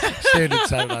 yeah, Standard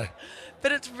Saturday.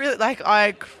 but it's really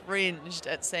I cringed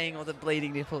at seeing all the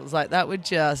bleeding nipples. Like, that would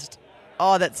just.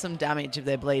 Oh, that's some damage if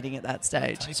they're bleeding at that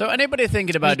stage. So anybody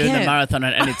thinking about You doing the can. marathon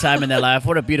at any time in their life,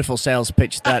 what a beautiful sales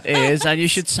pitch that is. And you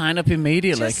should sign up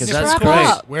immediately Just because that's strap great.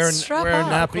 up. Wear a Strap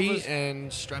nappy up.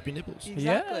 and strap your nipples.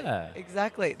 Exactly. Yeah.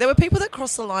 Exactly. There were people that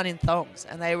crossed the line in thongs,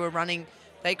 and they were running.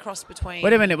 They crossed between.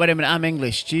 Wait a minute. I'm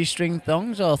English. G-string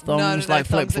thongs or thongs no, like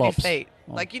thongs on your flip-flops? feet.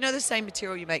 Oh. Like, the same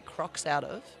material you make Crocs out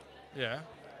of. Yeah.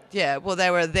 Yeah, well, they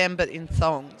were them, but in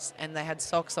thongs, and they had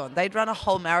socks on. They'd run a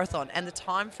whole marathon, and the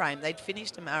time frame, they'd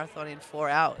finished a marathon in 4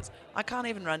 hours. I can't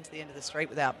even run to the end of the street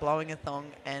without blowing a thong,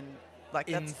 and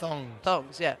In that's thongs.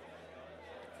 thongs, yeah.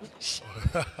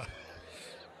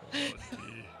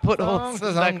 Put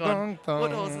horses back on.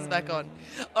 Put horses back on.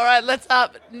 All right, let's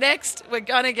up. Next, we're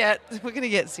gonna get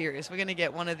serious. We're gonna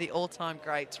get one of the all-time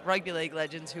greats, rugby league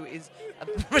legends, who is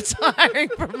retiring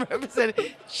from representing.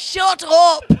 Shut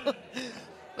up.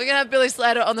 We're going to have Billy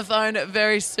Slater on the phone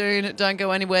very soon. Don't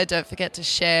go anywhere. Don't forget to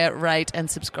share, rate,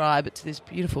 and subscribe to this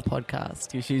beautiful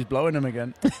podcast. She's blowing him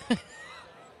again.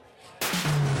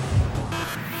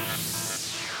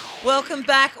 Welcome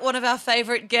back, one of our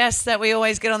favourite guests that we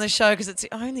always get on the show because it's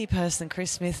the only person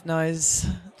Chris Smith knows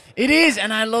It is,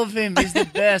 and I love him. He's the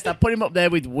best. I put him up there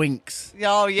with Winks.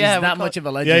 Oh, yeah. He's that much of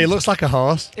a legend. Yeah, he looks like a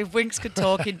horse. If Winks could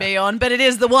talk, he'd be on. But it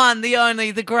is the one, the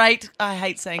only, the great, I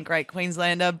hate saying great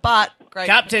Queenslander, but great.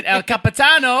 Captain El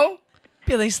Capitano.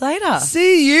 Billy Slater.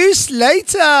 See you,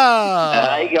 Slater.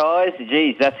 Hey guys,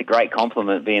 geez, that's a great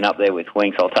compliment being up there with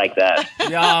Winks. I'll take that.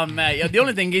 Yeah, mate. The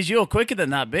only thing is you're quicker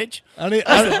than that, bitch. And he's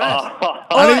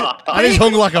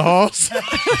hung like a horse.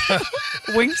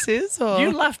 Winks is? Or?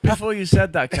 You laughed before you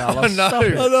said that, Carlos. I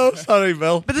know. Sorry,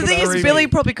 Bill. But the thing is, Billy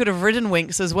probably could have ridden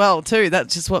Winks as well, too.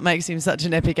 That's just what makes him such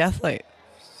an epic athlete.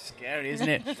 Scary, isn't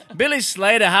it? Billy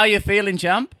Slater, how you feeling,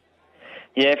 champ?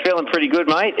 Yeah, feeling pretty good,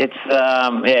 mate. It's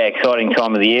exciting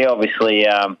time of the year. Obviously,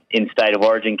 in State of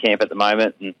Origin camp at the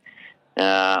moment, and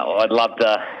I'd love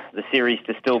the series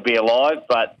to still be alive.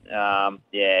 But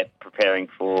preparing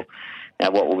for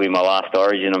what will be my last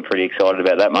Origin. I'm pretty excited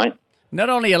about that, mate. Not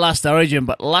only your last Origin,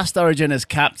 but last Origin as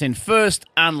captain, first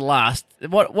and last.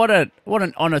 What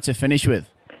an honour to finish with.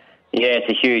 Yeah, it's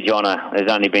a huge honour.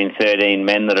 There's only been 13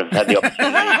 men that have had the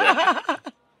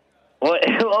opportunity. What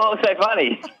was so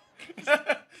funny?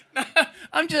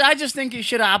 I just think it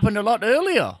should have happened a lot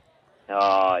earlier.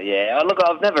 Oh, yeah. Look,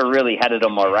 I've never really had it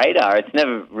on my radar. It's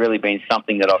never really been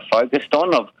something that I've focused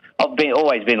on. I've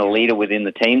always been a leader within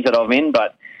the teams that I'm in,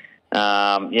 but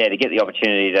to get the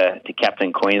opportunity to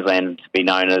captain Queensland and to be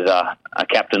known as a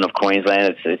captain of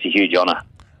Queensland, it's a huge honour.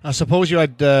 I suppose you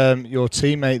had your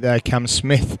teammate there, Cam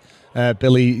Smith,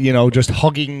 Billy, just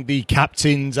hogging the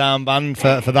captain's armband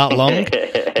for that long.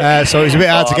 So it was a bit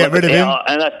hard to get rid of him.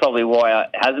 And that's probably why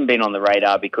it hasn't been on the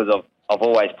radar, because I've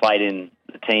always played in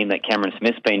the team that Cameron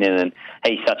Smith's been in, and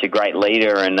he's such a great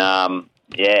leader, and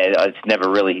it's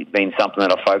never really been something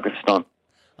that I've focused on.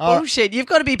 Bullshit. You've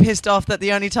got to be pissed off that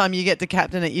the only time you get to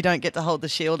captain it, you don't get to hold the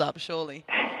shield up, surely.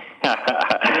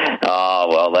 Oh,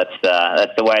 well,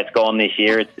 that's the way it's gone this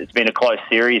year. It's been a close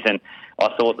series, and I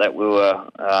thought that we were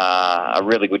a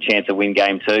really good chance to win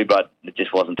game 2, but it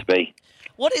just wasn't to be.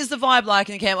 What is the vibe like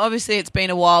in the camp? Obviously, it's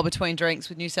been a while between drinks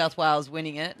with New South Wales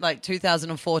winning it, like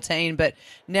 2014. But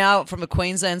now, from a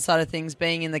Queensland side of things,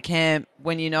 being in the camp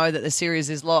when you know that the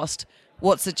series is lost,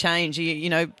 what's the change?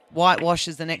 Whitewash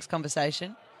is the next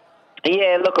conversation?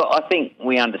 Yeah, look, I think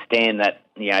we understand that,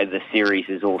 the series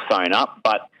is all sewn up.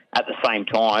 But at the same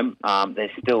time, there's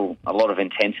still a lot of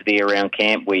intensity around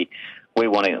camp. We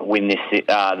want to win this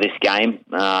game.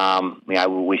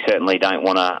 We certainly don't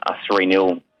want a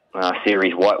 3-0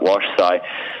 series whitewash. So,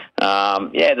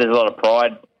 there's a lot of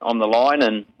pride on the line,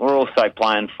 and we're also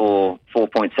playing for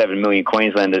 4.7 million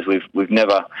Queenslanders. We've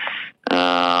never,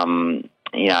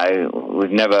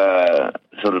 we've never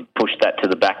sort of pushed that to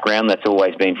the background. That's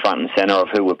always been front and centre of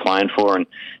who we're playing for, and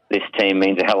this team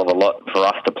means a hell of a lot for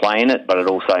us to play in it, but it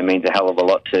also means a hell of a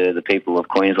lot to the people of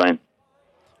Queensland.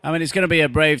 I mean, it's going to be a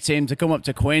brave team to come up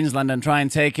to Queensland and try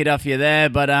and take it off you there,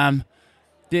 but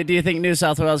do you think New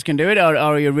South Wales can do it, or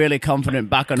are you really confident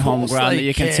back on home ground that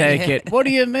you can take it? What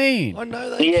do you mean? I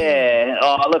know they can.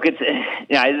 Look, it's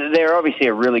they're obviously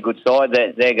a really good side.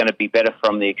 They're going to be better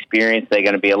from the experience. They're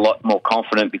going to be a lot more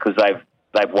confident because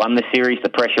they've won the series. The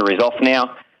pressure is off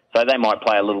now, so they might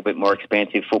play a little bit more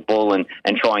expansive football and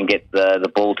try and get the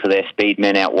ball to their speed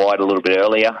men out wide a little bit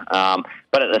earlier.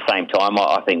 But at the same time,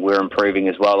 I think we're improving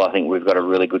as well. I think we've got a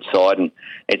really good side, and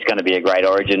it's going to be a great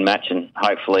Origin match, and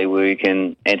hopefully we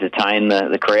can entertain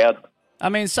the crowd. I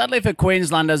mean, sadly for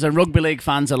Queenslanders and rugby league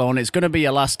fans alone, it's going to be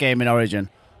your last game in Origin.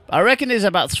 I reckon there's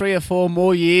about 3 or 4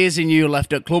 more years in you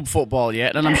left at club football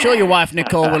yet, and I'm sure your wife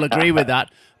Nicole will agree with that.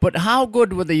 But how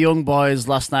good were the young boys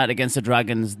last night against the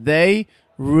Dragons? They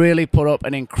really put up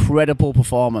an incredible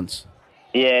performance.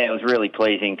 Yeah, it was really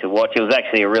pleasing to watch. It was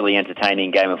actually a really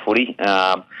entertaining game of footy.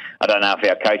 I don't know if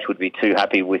our coach would be too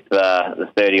happy with the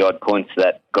 30-odd points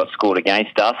that got scored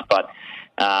against us, but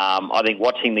I think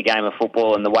watching the game of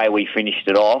football and the way we finished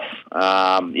it off,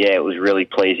 it was really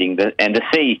pleasing. And to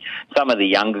see some of the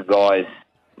younger guys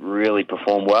really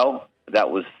perform well,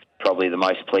 that was probably the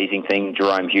most pleasing thing.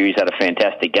 Jerome Hughes had a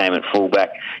fantastic game at fullback.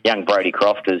 Young Brodie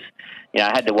Croft has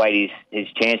had to wait his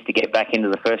chance to get back into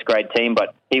the first grade team,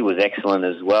 but he was excellent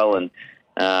as well. And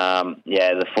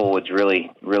the forwards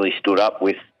really, really stood up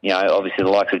with, obviously the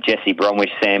likes of Jesse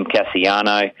Bromwich, Sam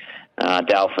Cassiano,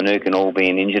 Dale Finucane all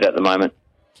being injured at the moment.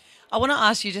 I want to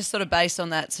ask you, just sort of based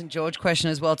on that St George question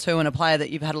as well too, and a player that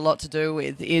you've had a lot to do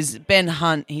with, is Ben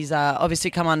Hunt. He's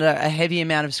obviously come under a heavy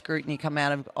amount of scrutiny, come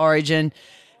out of Origin.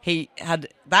 He had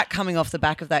that coming off the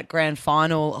back of that grand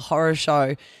final horror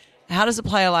show. How does a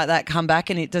player like that come back,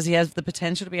 and does he have the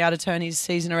potential to be able to turn his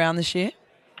season around this year?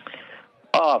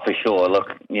 Oh, for sure. Look,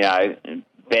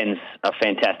 Ben's a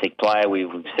fantastic player. We've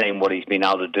seen what he's been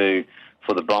able to do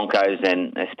for the Broncos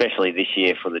and especially this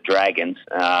year for the Dragons.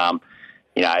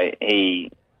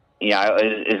 He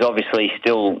is obviously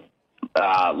still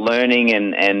learning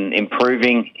and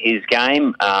improving his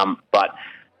game, but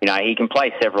he can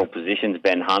play several positions,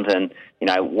 Ben Hunt, and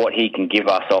what he can give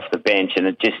us off the bench, and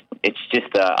it's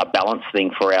just a balance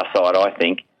thing for our side, I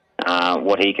think.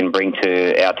 What he can bring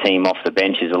to our team off the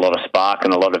bench is a lot of spark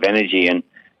and a lot of energy, and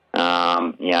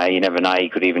you never know, he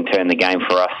could even turn the game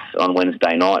for us on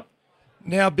Wednesday night.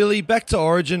 Now, Billy, back to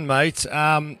Origin, mate.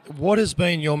 What has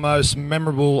been your most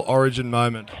memorable Origin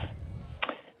moment?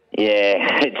 Yeah,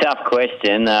 tough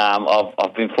question.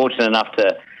 I've been fortunate enough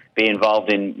to be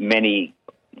involved in many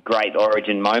great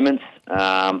Origin moments.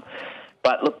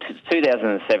 But look,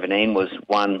 2017 was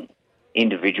one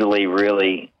individually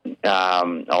really. I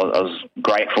was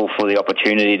grateful for the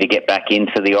opportunity to get back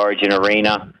into the Origin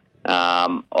arena.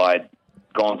 I'd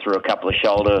gone through a couple of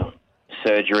shoulder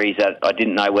surgeries that I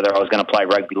didn't know whether I was going to play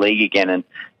rugby league again, and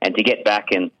to get back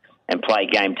and play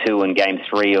game 2 and game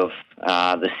 3 of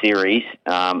the series,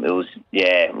 it was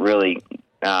really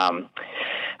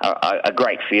a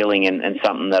great feeling and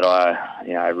something that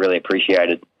I really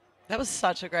appreciated. That was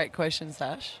such a great question,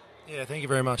 Sash. Yeah, thank you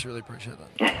very much. I really appreciate that.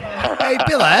 Hey,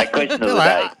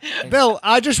 Bill,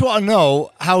 I just want to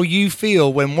know how you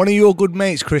feel when one of your good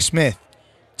mates, Chris Smith,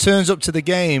 turns up to the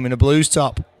game in a Blues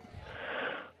top.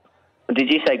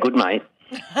 Did you say good mate?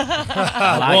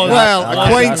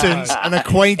 Acquaintance, an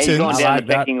acquaintance. He's gone down the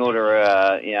pecking order,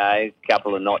 a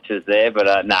couple of notches there,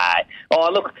 but no. Oh,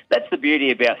 look, that's the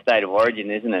beauty about State of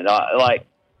Origin, isn't it?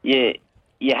 You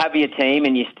have your team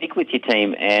and you stick with your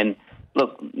team, and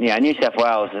look, New South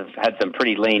Wales have had some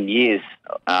pretty lean years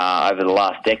over the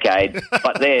last decade,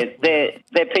 but their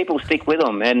people stick with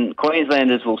them, and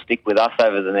Queenslanders will stick with us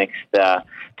over the next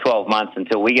 12 months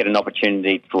until we get an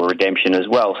opportunity for redemption as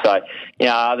well. So,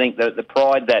 I think the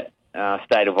pride that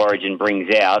State of Origin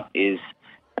brings out is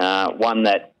one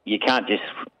that you can't just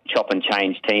chop and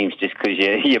change teams just because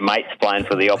your mate's playing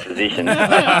for the opposition.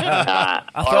 I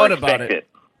thought about it.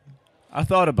 I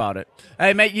thought about it.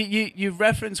 Hey, mate, you've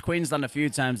referenced Queensland a few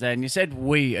times there, and you said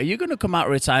we. Are you going to come out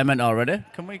of retirement already?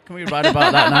 Can we write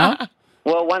about that now?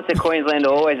 Well, once a Queenslander,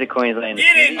 always a Queenslander.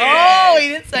 Oh, he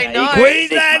didn't say no.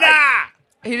 Queenslander!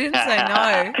 He didn't say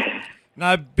no.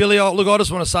 No, Billy, look, I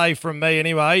just want to say from me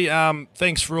anyway,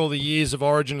 thanks for all the years of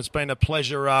Origin. It's been a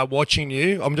pleasure watching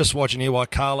you. I'm just watching here while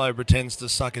Carlo pretends to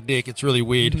suck a dick. It's really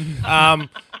weird.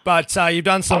 But you've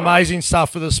done some amazing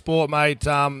stuff for the sport, mate.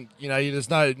 There's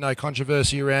no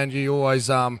controversy around you. You always,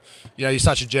 you're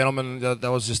such a gentleman. That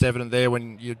was just evident there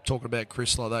when you're talking about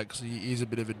Chris like that, because he's a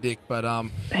bit of a dick. But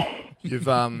you've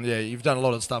done a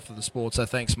lot of stuff for the sport. So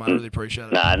thanks, mate. I really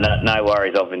appreciate it. No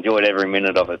worries. I've enjoyed every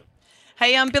minute of it.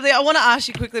 Hey, Billy, I want to ask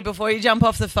you quickly before you jump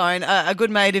off the phone. A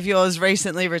good mate of yours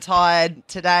recently retired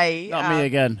today. Not me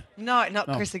again. No, not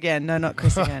Chris again. No, not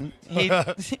Chris again.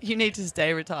 You need to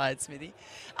stay retired, Smithy.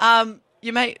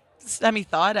 Your mate, Sammy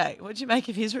Thaiday, what did you make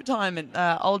of his retirement?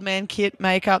 Old man kit,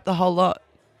 makeup, the whole lot.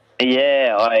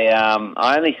 Yeah,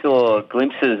 I only saw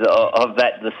glimpses of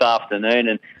that this afternoon,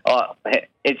 and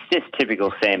it's just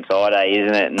typical Sam Thaiday,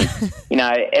 isn't it? And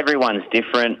everyone's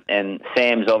different, and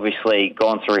Sam's obviously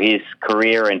gone through his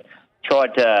career and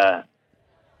tried to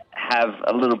have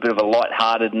a little bit of a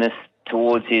lightheartedness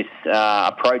towards his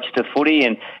approach to footy,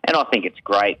 and I think it's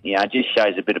great. It just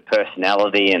shows a bit of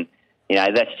personality, and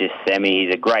that's just Sammy.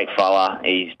 He's a great fella.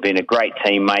 He's been a great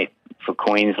teammate for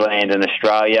Queensland and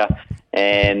Australia.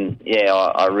 And,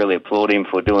 I really applaud him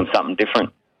for doing something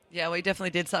different. Yeah, we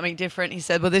definitely did something different. He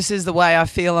said, well, this is the way I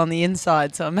feel on the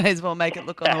inside, so I may as well make it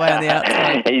look on the way on the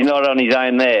outside. He's not on his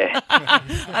own there.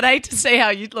 I'd hate to see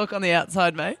how you'd look on the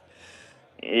outside, mate.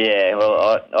 Yeah,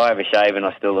 well, I have a shave and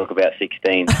I still look about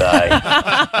 16, so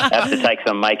I have to take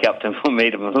some makeup for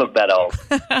me to look that old.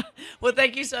 Well,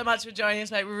 thank you so much for joining us,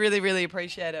 mate. We really, really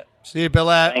appreciate it. See you, Bill.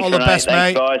 All the best,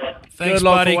 mate. Guys. Thanks, good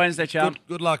luck buddy. for Wednesday, champ.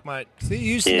 Good luck, mate. See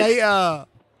you, Slater.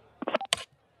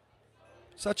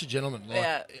 Such a gentleman.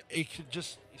 He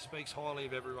speaks highly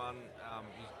of everyone.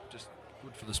 He's just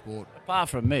good for the sport. Apart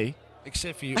from me.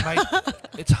 Except for you, mate.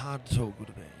 It's hard to talk good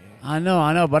about you. I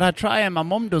know, but I try, and my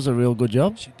mum does a real good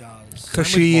job. She does. Because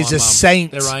she is a saint.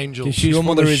 They're angels. Your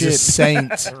mother is a saint.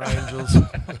 They're angels.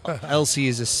 Elsie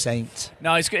is a saint.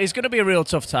 No, it's going to be a real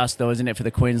tough task, though, isn't it, for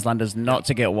the Queenslanders not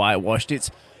to get whitewashed?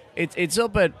 It's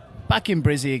up back in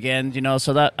Brizzy again,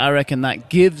 so that I reckon that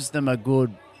gives them a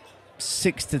good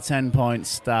 6 to 10 point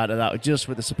start of that, just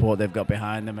with the support they've got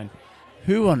behind them. And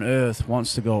who on earth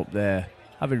wants to go up there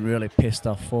having really pissed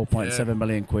off 4.7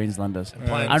 million Queenslanders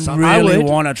and really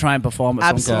want to try and perform at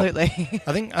Absolutely.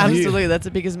 I think absolutely. That's the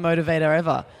biggest motivator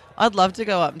ever. I'd love to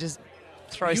go up and just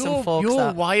throw some forks You're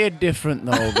up. wired different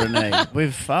though, Renee.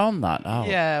 We've found that out.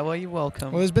 Yeah, well, you're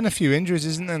welcome. Well, there's been a few injuries,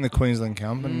 isn't there, in the Queensland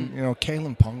camp? And,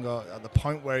 Kalen Ponga, at the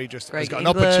point where he just has got an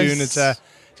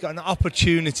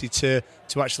opportunity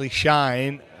to actually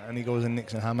shine, and he goes and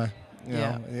nicks a hammer. You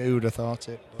know, who would have thought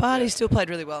it? But he still played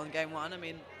really well in Game 1. I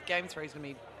mean, Game 3 is going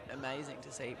to be amazing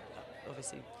to see,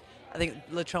 obviously. I think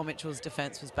Latrell Mitchell's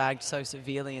defence was bagged so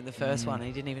severely in the first one, and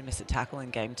he didn't even miss a tackle in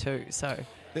Game 2. So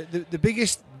the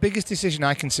biggest decision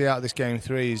I can see out of this Game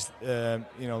 3 is the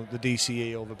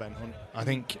DCE over Ben Hunt. I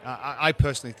think I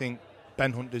personally think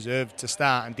Ben Hunt deserved to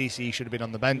start, and DCE should have been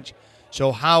on the bench.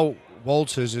 So how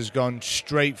Walters has gone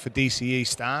straight for DCE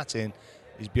starting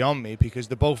is beyond me, because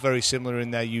they're both very similar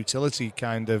in their utility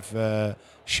kind of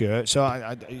shirt. So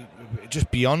I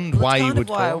just beyond why he would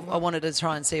call. I wanted to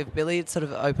try and see if Billy had sort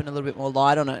of opened a little bit more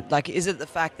light on it. Like, is it the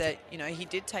fact that, he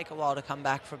did take a while to come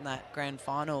back from that grand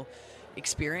final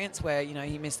experience where,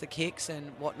 he missed the kicks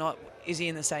and whatnot? Is he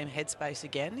in the same headspace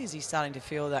again? Is he starting to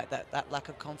feel that lack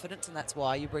of confidence, and that's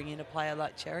why you bring in a player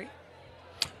like Cherry?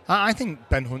 I think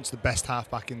Ben Hunt's the best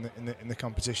halfback in the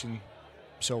competition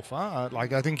so far.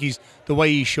 Like, I think the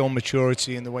way he's shown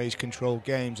maturity and the way he's controlled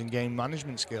games and game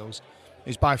management skills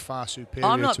is by far superior.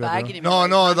 I'm not to bagging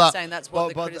everyone. him. I'm saying that's what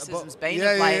the criticism's been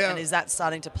of late, and is that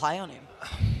starting to play on him?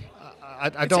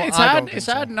 It's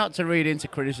hard not to read into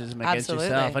criticism against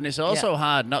yourself, and it's also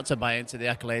hard not to buy into the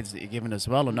accolades that you're given as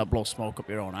well, and not blow smoke up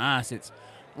your own ass.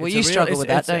 You struggle with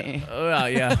that, don't you? Oh,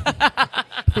 yeah.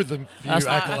 With the few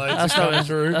accolades coming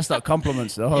through. That's not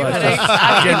compliments, though. That's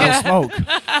just general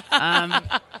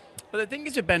smoke. But the thing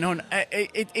is with Ben Hunt,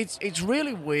 it's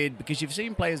really weird, because you've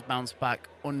seen players bounce back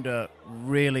under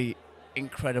really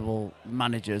incredible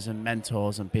managers and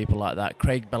mentors and people like that.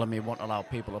 Craig Bellamy won't allow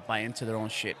people to buy into their own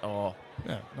shit or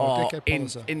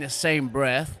in the same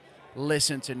breath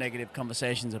listen to negative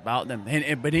conversations about them.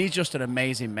 But he's just an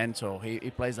amazing mentor.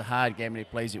 He plays a hard game and he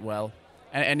plays it well.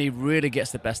 And he really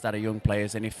gets the best out of young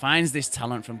players. And he finds this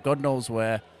talent from God knows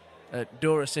where,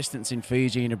 door assistants in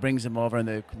Fiji, and he brings them over, and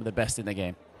they're the best in the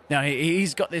game. Now,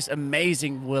 he's got this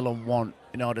amazing will and want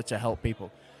in order to help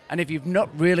people. And if you've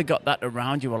not really got that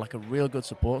around you, or like a real good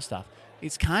support staff,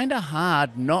 it's kind of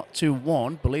hard not to,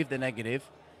 one, believe the negative,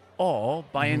 or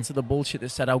buy into the bullshit that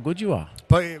said how good you are.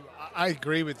 But I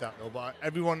agree with that, though. But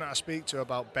everyone that I speak to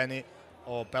about Bennett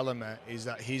or Bellamy is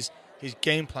that his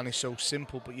game plan is so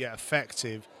simple but yet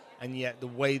effective, and yet the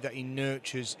way that he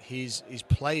nurtures his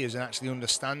players and actually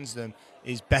understands them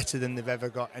is better than they've ever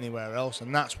got anywhere else,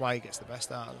 and that's why he gets the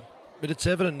best out of them. But it's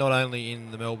evident not only in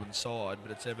the Melbourne side,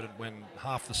 but it's evident when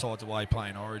half the side's away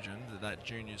playing Origin, that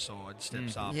junior side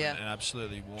steps up and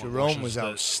absolutely Jerome was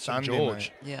outstanding,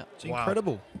 George. Mate. Yeah, it's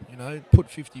incredible. Put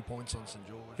 50 points on St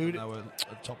George. They were at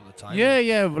the top of the table.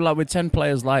 Yeah, like with 10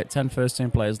 players light, 10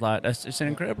 first-team players light, it's an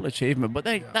incredible achievement. But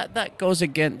that goes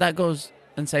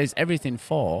and says everything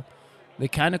for the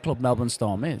kind of club Melbourne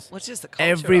Storm is. Well, it's just the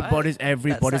culture,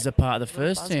 everybody's a part of the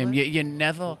first team. You're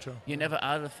never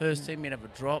out of the first team. You're never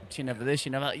dropped. You're never this.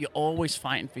 You're always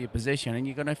fighting for your position, and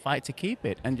you're going to fight to keep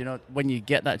it. And when you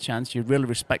get that chance, you really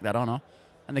respect that honour.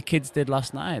 And the kids did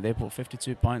last night. They put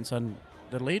 52 points on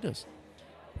the leaders.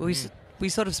 We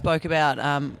sort of spoke about,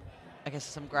 I guess,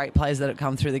 some great players that have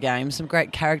come through the game, some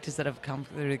great characters that have come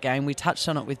through the game. We touched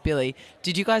on it with Billy.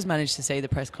 Did you guys manage to see the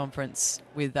press conference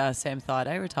with Sam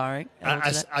Thaiday retiring?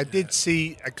 I did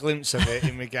see a glimpse of it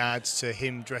in regards to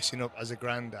him dressing up as a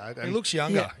granddad. He looks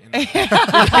younger. And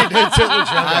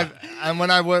when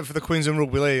I worked for the Queensland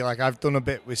Rugby League, I've done a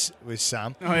bit with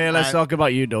Sam. Oh yeah, let's talk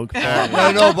about you, Doug.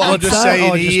 No, but I'm just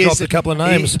saying he dropped a couple of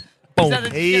names.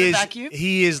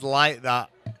 He is like that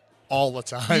all the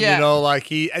time,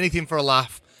 anything for a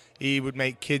laugh. He would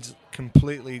make kids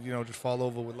completely, just fall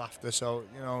over with laughter. So,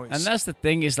 and that's the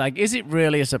thing, is it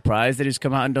really a surprise that he's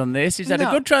come out and done this? He's had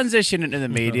a good transition into the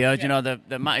media,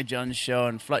 the Matty Johns show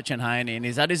and Fletcher and Heine, and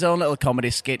he's had his own little comedy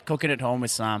skit, Cooking at Home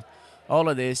with Sam, all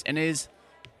of this, and he's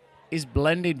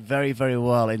blended very, very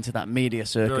well into that media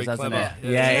circus, hasn't it?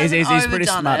 Yeah, he's pretty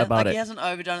smart about it. He hasn't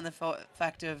overdone the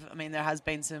fact of, there has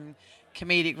been some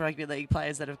comedic rugby league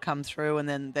players that have come through, and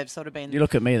then they've sort of been... You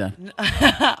look at me then.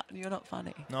 You're not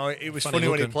funny. No, it was funny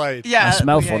when he played. Yeah, I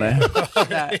smell funny.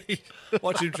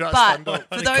 Watch him try to stand up.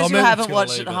 For those who haven't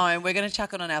watched at home, we're going to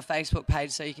chuck it on our Facebook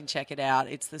page so you can check it out.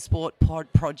 It's the Sport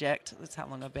Pod Project. That's how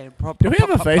long I've been. Do we have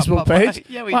a Facebook page?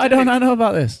 Yeah, we do. Why don't I know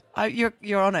about this?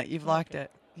 You're on it. You've liked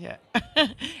it. Yeah.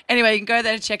 Anyway, you can go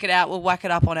there to check it out. We'll whack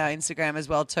it up on our Instagram as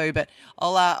well too. But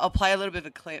I'll play a little bit of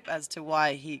a clip as to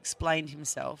why he explained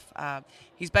himself.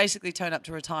 He's basically turned up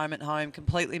to retirement home,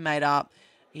 completely made up.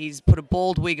 He's put a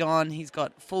bald wig on. He's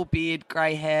got full beard,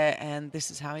 grey hair, and this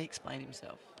is how he explained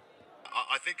himself.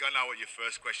 I think I know what your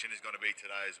first question is going to be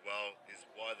today as well, is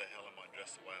why the hell am I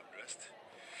dressed the way I'm dressed?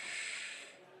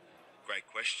 Great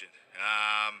question.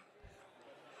 I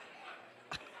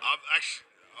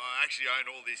actually own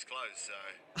all these clothes, so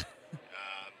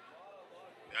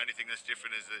the only thing that's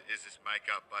different is this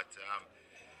makeup, but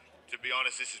to be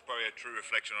honest, this is probably a true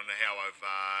reflection on how I've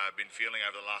been feeling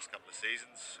over the last couple of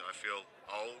seasons. I feel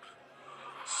old,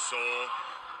 sore,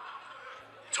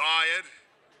 tired,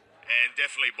 and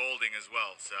definitely balding as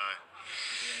well. So,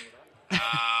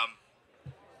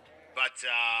 but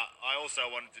I also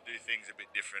wanted to do things a bit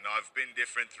different. I've been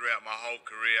different throughout my whole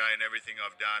career in everything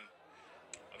I've done.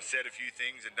 I've said a few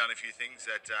things and done a few things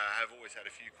that have always had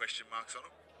a few question marks on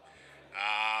them.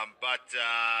 But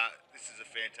this is a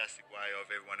fantastic way of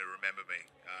everyone to remember me.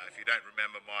 If you don't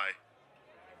remember my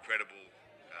incredible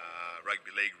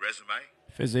rugby league resume,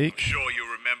 physique, I'm sure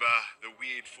you'll remember the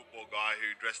weird football guy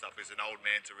who dressed up as an old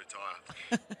man to retire.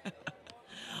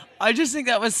 I just think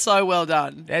that was so well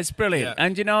done. It's brilliant,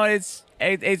 and you know, it's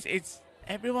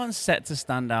everyone's set to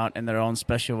stand out in their own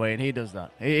special way, and he does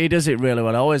that. He does it really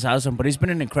well. Always has done, but he's been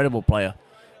an incredible player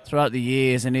throughout the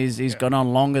years, and he's gone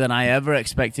on longer than I ever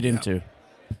expected him to.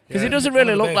 Because he doesn't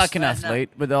really look like an athlete,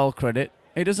 with all credit.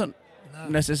 He doesn't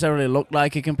necessarily look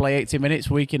like he can play 80 minutes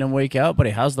week in and week out, but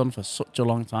he has done for such a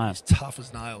long time. He's tough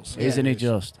as nails. Isn't he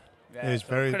just? Yeah, he's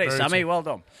very, credit, very Sammy, tough. well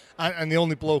done. And the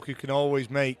only bloke who can always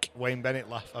make Wayne Bennett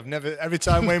laugh. Every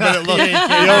time Wayne Bennett looks, he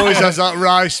always has that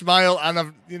wry smile,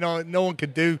 and no one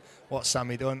could do what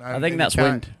Sammy done. I think that's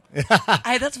wind.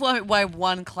 Hey, that's why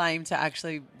one claim to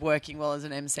actually working well as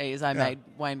an MC is I made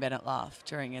Wayne Bennett laugh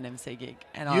during an MC gig.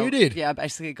 And You did? Yeah, I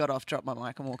basically got off, dropped my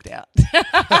mic and walked out.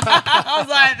 I was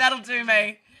like, that'll do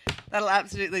me. That'll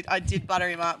absolutely... I did butter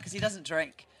him up because he doesn't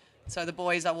drink. So the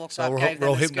boys I walked up, gave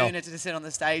them a schooner to sit on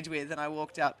the stage with, and I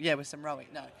walked up, with some rowing.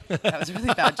 No, that was a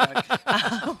really bad joke.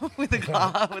 With a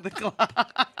glass.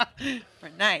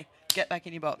 Renee, get back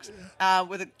in your box.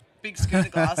 With a big schooner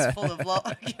glass full of...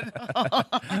 I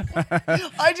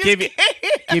just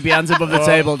Keep your hands above the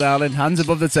table, darling. Hands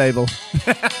above the table.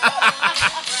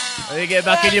 You get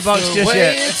back in your box just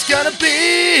yet. It's gonna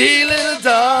be, little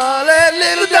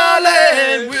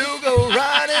darling, we'll go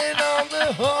riding on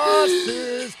the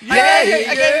horses. Yeah.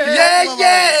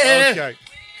 Okay.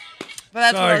 But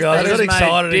that's Sorry, what I was guys. thinking. I got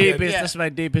excited again. That's my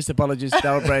deepest apologies to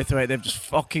Darryl Braithwaite. They've just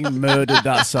fucking murdered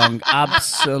that song.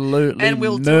 Absolutely And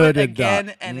we'll do it murdered again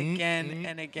that. and again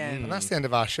and again. And that's the end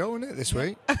of our show, isn't it, this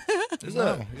week? Is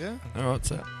Wow, that? yeah. All right,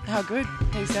 so. How good.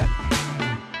 Peace out.